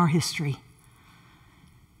moment in our history.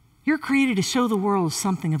 You're created to show the world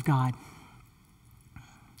something of God.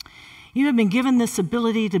 You have been given this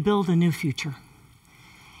ability to build a new future.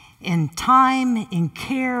 In time, in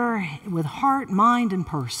care, with heart, mind, and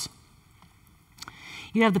purse.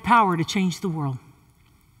 You have the power to change the world.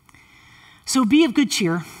 So be of good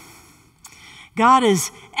cheer. God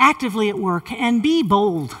is actively at work, and be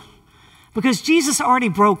bold, because Jesus already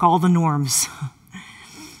broke all the norms.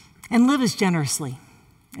 And live as generously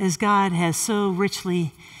as God has so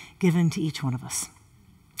richly given to each one of us.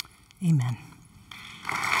 Amen.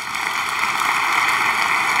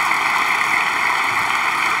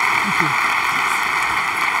 Thank you.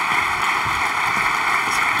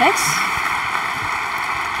 Thanks.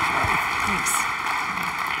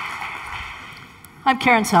 I'm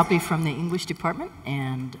Karen Salpe from the English department,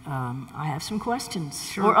 and I have some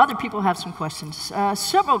questions, Sure. or other people have some questions.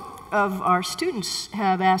 Several of our students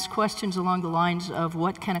have asked questions along the lines of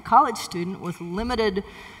what can a college student with limited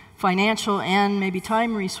financial and maybe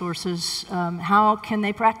time resources, how can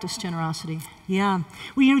they practice generosity? Yeah.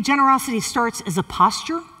 Well, generosity starts as a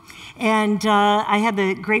posture. And I had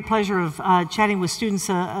the great pleasure of chatting with students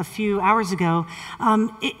a few hours ago.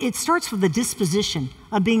 It starts with the disposition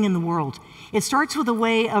of being in the world. It starts with a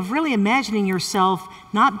way of really imagining yourself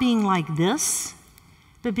not being like this,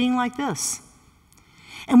 but being like this.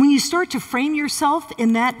 And when you start to frame yourself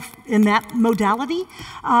in that modality,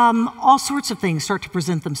 all sorts of things start to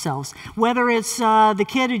present themselves. Whether it's the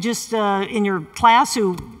kid who just in your class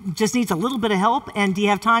who just needs a little bit of help, and do you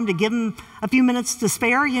have time to give them a few minutes to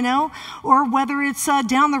spare, or whether it's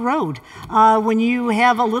down the road when you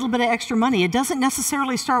have a little bit of extra money. It doesn't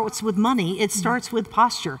necessarily start with money. It starts with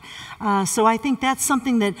posture. So I think that's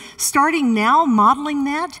something that starting now, modeling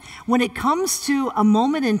that, when it comes to a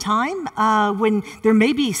moment in time when there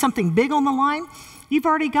may be something big on the line, you've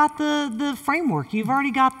already got the framework. You've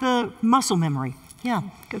already got the muscle memory. Yeah.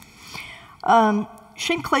 Good.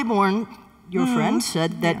 Shane Claiborne, your friend,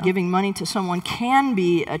 said that giving money to someone can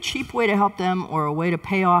be a cheap way to help them or a way to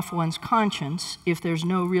pay off one's conscience if there's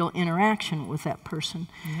no real interaction with that person.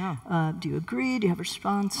 Yeah. Do you agree? Do you have a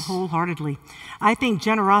response? Wholeheartedly. I think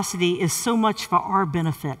generosity is so much for our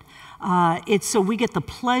benefit. It's so we get the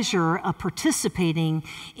pleasure of participating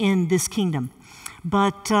in this kingdom.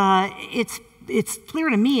 But it's clear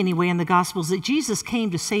to me anyway in the Gospels that Jesus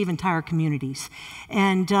came to save entire communities.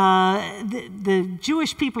 And the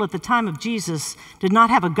Jewish people at the time of Jesus did not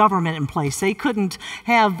have a government in place. They couldn't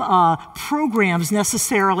have programs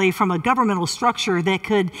necessarily from a governmental structure that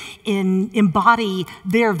could embody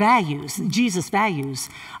their values, Jesus' values.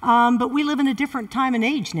 But we live in a different time and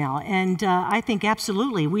age now. And I think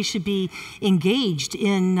absolutely we should be engaged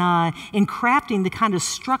in crafting the kind of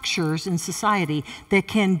structures in society that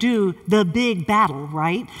can do the big battle,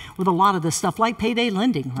 right? With a lot of this stuff, like payday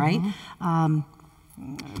lending, right?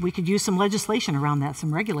 We could use some legislation around that,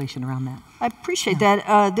 some regulation around that. I appreciate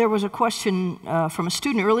that. There was a question from a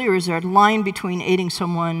student earlier, is there a line between aiding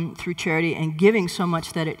someone through charity and giving so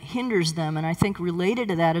much that it hinders them? And I think related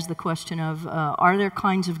to that is the question of, are there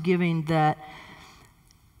kinds of giving that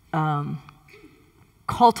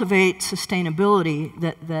cultivate sustainability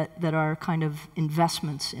that are kind of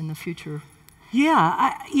investments in the future?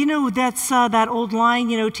 Yeah, that's that old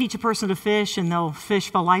line, teach a person to fish and they'll fish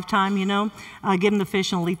for a lifetime, give them the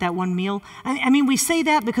fish and they'll eat that one meal. I mean, we say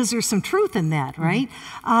that because there's some truth in that, right?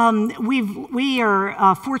 We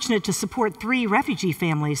are fortunate to support 3 refugee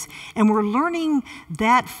families, and we're learning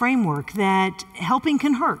that framework that helping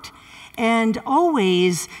can hurt. And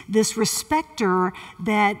always this respecter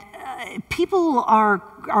that people are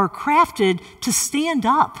crafted to stand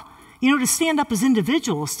up. To stand up as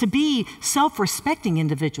individuals, to be self-respecting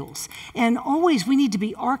individuals. And always we need to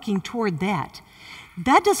be arcing toward that.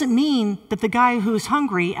 That doesn't mean that the guy who's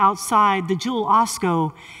hungry outside the Jewel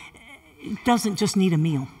Osco doesn't just need a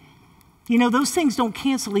meal. Those things don't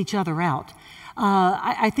cancel each other out.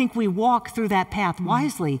 I think we walk through that path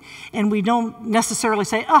wisely, and we don't necessarily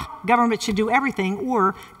say, government should do everything,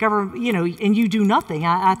 or government, and you do nothing.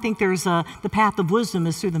 I think there's the path of wisdom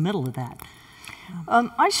is through the middle of that.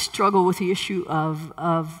 I struggle with the issue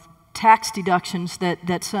of tax deductions.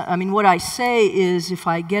 What I say is if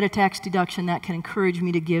I get a tax deduction, that can encourage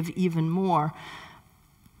me to give even more.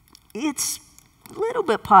 It's a little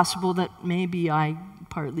bit possible that maybe I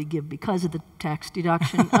partly give because of the tax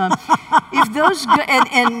deduction. If those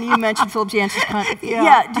and you mentioned Philip Yancey's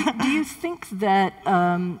do you think that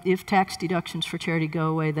if tax deductions for charity go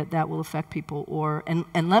away, that will affect people? Or and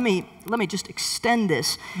let me just extend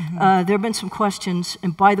this. There have been some questions,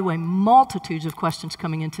 and by the way, multitudes of questions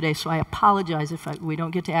coming in today. So I apologize if we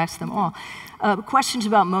don't get to ask them all. Questions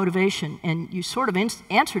about motivation, and you sort of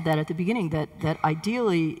answered that at the beginning. That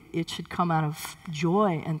ideally it should come out of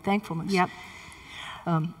joy and thankfulness. Yep.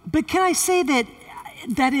 But can I say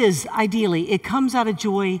that is ideally, it comes out of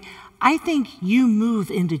joy. I think you move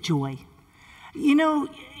into joy. We want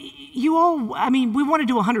to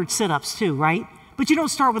do 100 sit-ups too, right? But you don't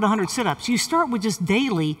start with 100 sit-ups. You start with just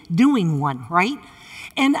daily doing one, right?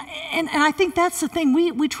 And I think that's the thing.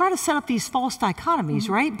 We try to set up these false dichotomies,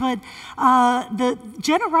 right? But the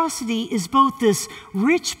generosity is both this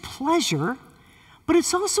rich pleasure, but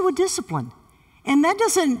it's also a discipline. And that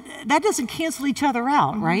doesn't cancel each other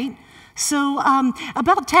out, right? So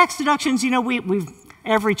about tax deductions,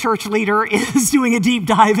 every church leader is doing a deep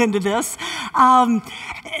dive into this.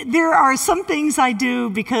 There are some things I do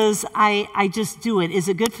because I just do it. Is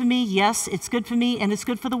it good for me? Yes, it's good for me, and it's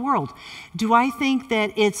good for the world. Do I think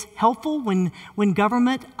that it's helpful when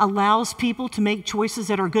government allows people to make choices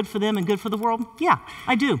that are good for them and good for the world? Yeah,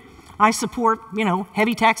 I do. I support,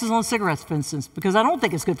 heavy taxes on cigarettes, for instance, because I don't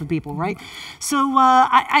think it's good for people, right? So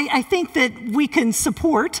I think that we can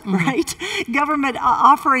support, right, government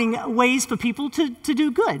offering ways for people to do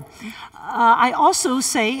good. I also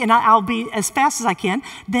say, and I'll be as fast as I can,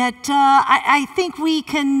 that I think we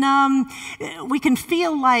can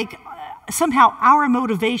feel like somehow our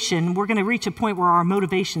motivation, we're going to reach a point where our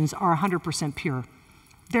motivations are 100% pure.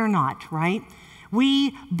 They're not, right?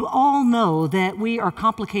 We all know that we are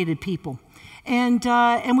complicated people, and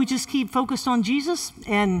we just keep focused on Jesus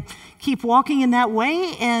and keep walking in that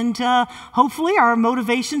way, and hopefully our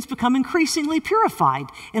motivations become increasingly purified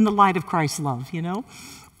in the light of Christ's love,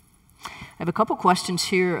 I have a couple questions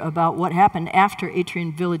here about what happened after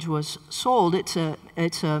Atrium Village was sold. It's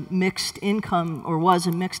a mixed income, or was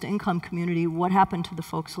a mixed income community. What happened to the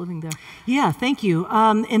folks living there? Yeah, thank you.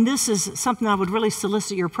 And this is something I would really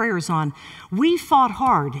solicit your prayers on. We fought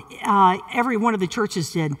hard, every one of the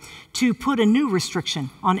churches did, to put a new restriction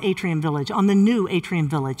on Atrium Village, on the new Atrium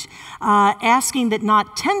Village, asking that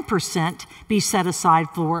not 10% be set aside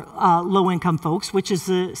for low-income folks, which is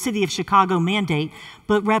the City of Chicago mandate,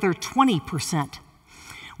 but rather 20%.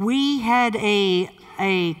 We had a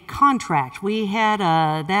contract. We had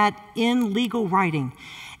that in legal writing.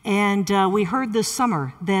 And we heard this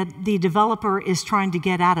summer that the developer is trying to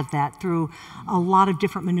get out of that through a lot of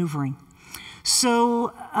different maneuvering.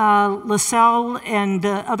 So LaSalle and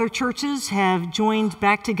the other churches have joined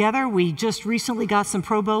back together. We just recently got some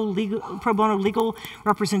pro bono legal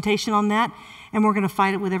representation on that, and we're going to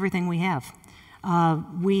fight it with everything we have.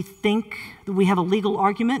 We think that we have a legal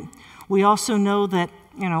argument. We also know that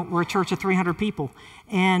we're a church of 300 people,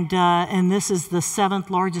 and this is the 7th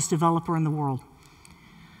largest developer in the world.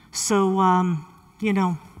 So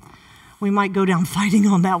we might go down fighting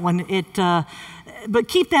on that one. But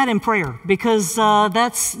keep that in prayer, because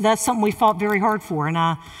that's something we fought very hard for.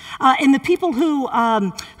 And the people who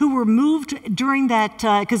were moved during that,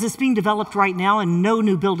 because it's being developed right now, and no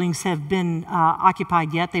new buildings have been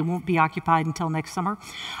occupied yet. They won't be occupied until next summer.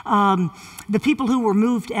 The people who were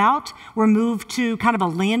moved out were moved to kind of a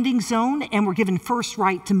landing zone and were given first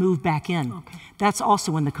right to move back in. Okay. That's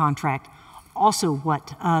also in the contract. Also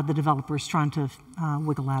what the developer is trying to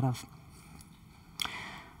wiggle out of.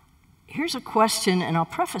 here's a question, and I'll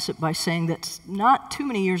preface it by saying that not too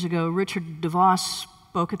many years ago, Richard DeVos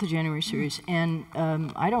spoke at the January series, and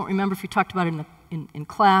I don't remember if he talked about it in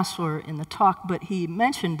class or in the talk, but he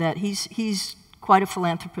mentioned that he's quite a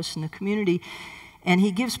philanthropist in the community, and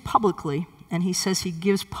he gives publicly, and he says he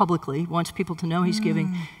gives publicly, wants people to know he's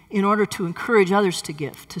giving, in order to encourage others to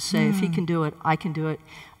give, to say, if he can do it, I can do it.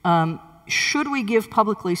 Should we give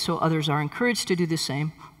publicly so others are encouraged to do the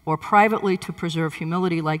same, or privately to preserve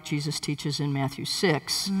humility like Jesus teaches in Matthew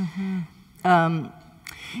 6?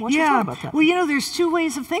 What's your thought about that? Well, you know, there's two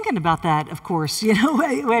ways of thinking about that, of course, you know,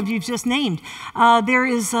 what you've just named. There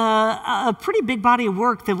is a pretty big body of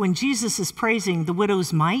work that when Jesus is praising the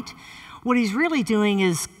widow's mite, what he's really doing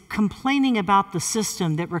is complaining about the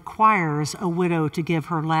system that requires a widow to give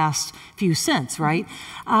her last few cents, right?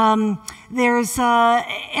 And there's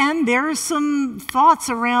some thoughts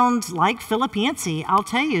around, like Philip Yancey, I'll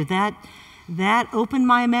tell you, that opened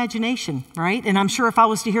my imagination, right? And I'm sure if I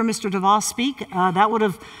was to hear Mr. DeVos speak, that would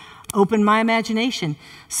have opened my imagination.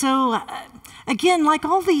 So again, like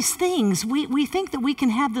all these things, we think that we can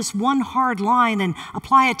have this one hard line and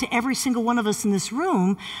apply it to every single one of us in this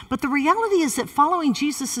room, but the reality is that following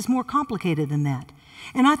Jesus is more complicated than that.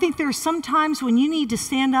 And I think there are some times when you need to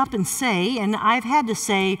stand up and say, and I've had to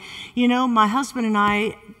say, you know, my husband and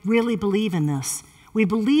I really believe in this. We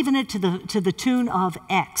believe in it to the tune of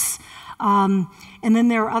X. And then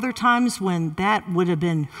there are other times when that would have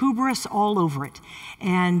been hubris all over it.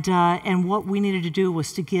 And what we needed to do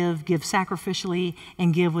was to give sacrificially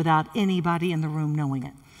and give without anybody in the room knowing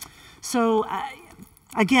it. So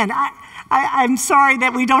again, I'm sorry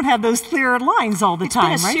that we don't have those clear lines all the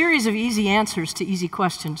time, It's been a right? series of easy answers to easy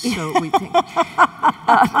questions, so we think.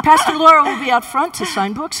 Pastor Laura will be out front to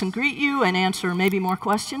sign books and greet you and answer maybe more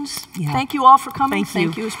questions. Yeah. Thank you all for coming.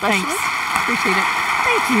 Thank you. especially. Thanks. Appreciate it.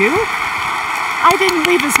 Thank you. I didn't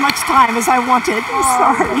leave as much time as I wanted.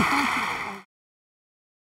 Sorry.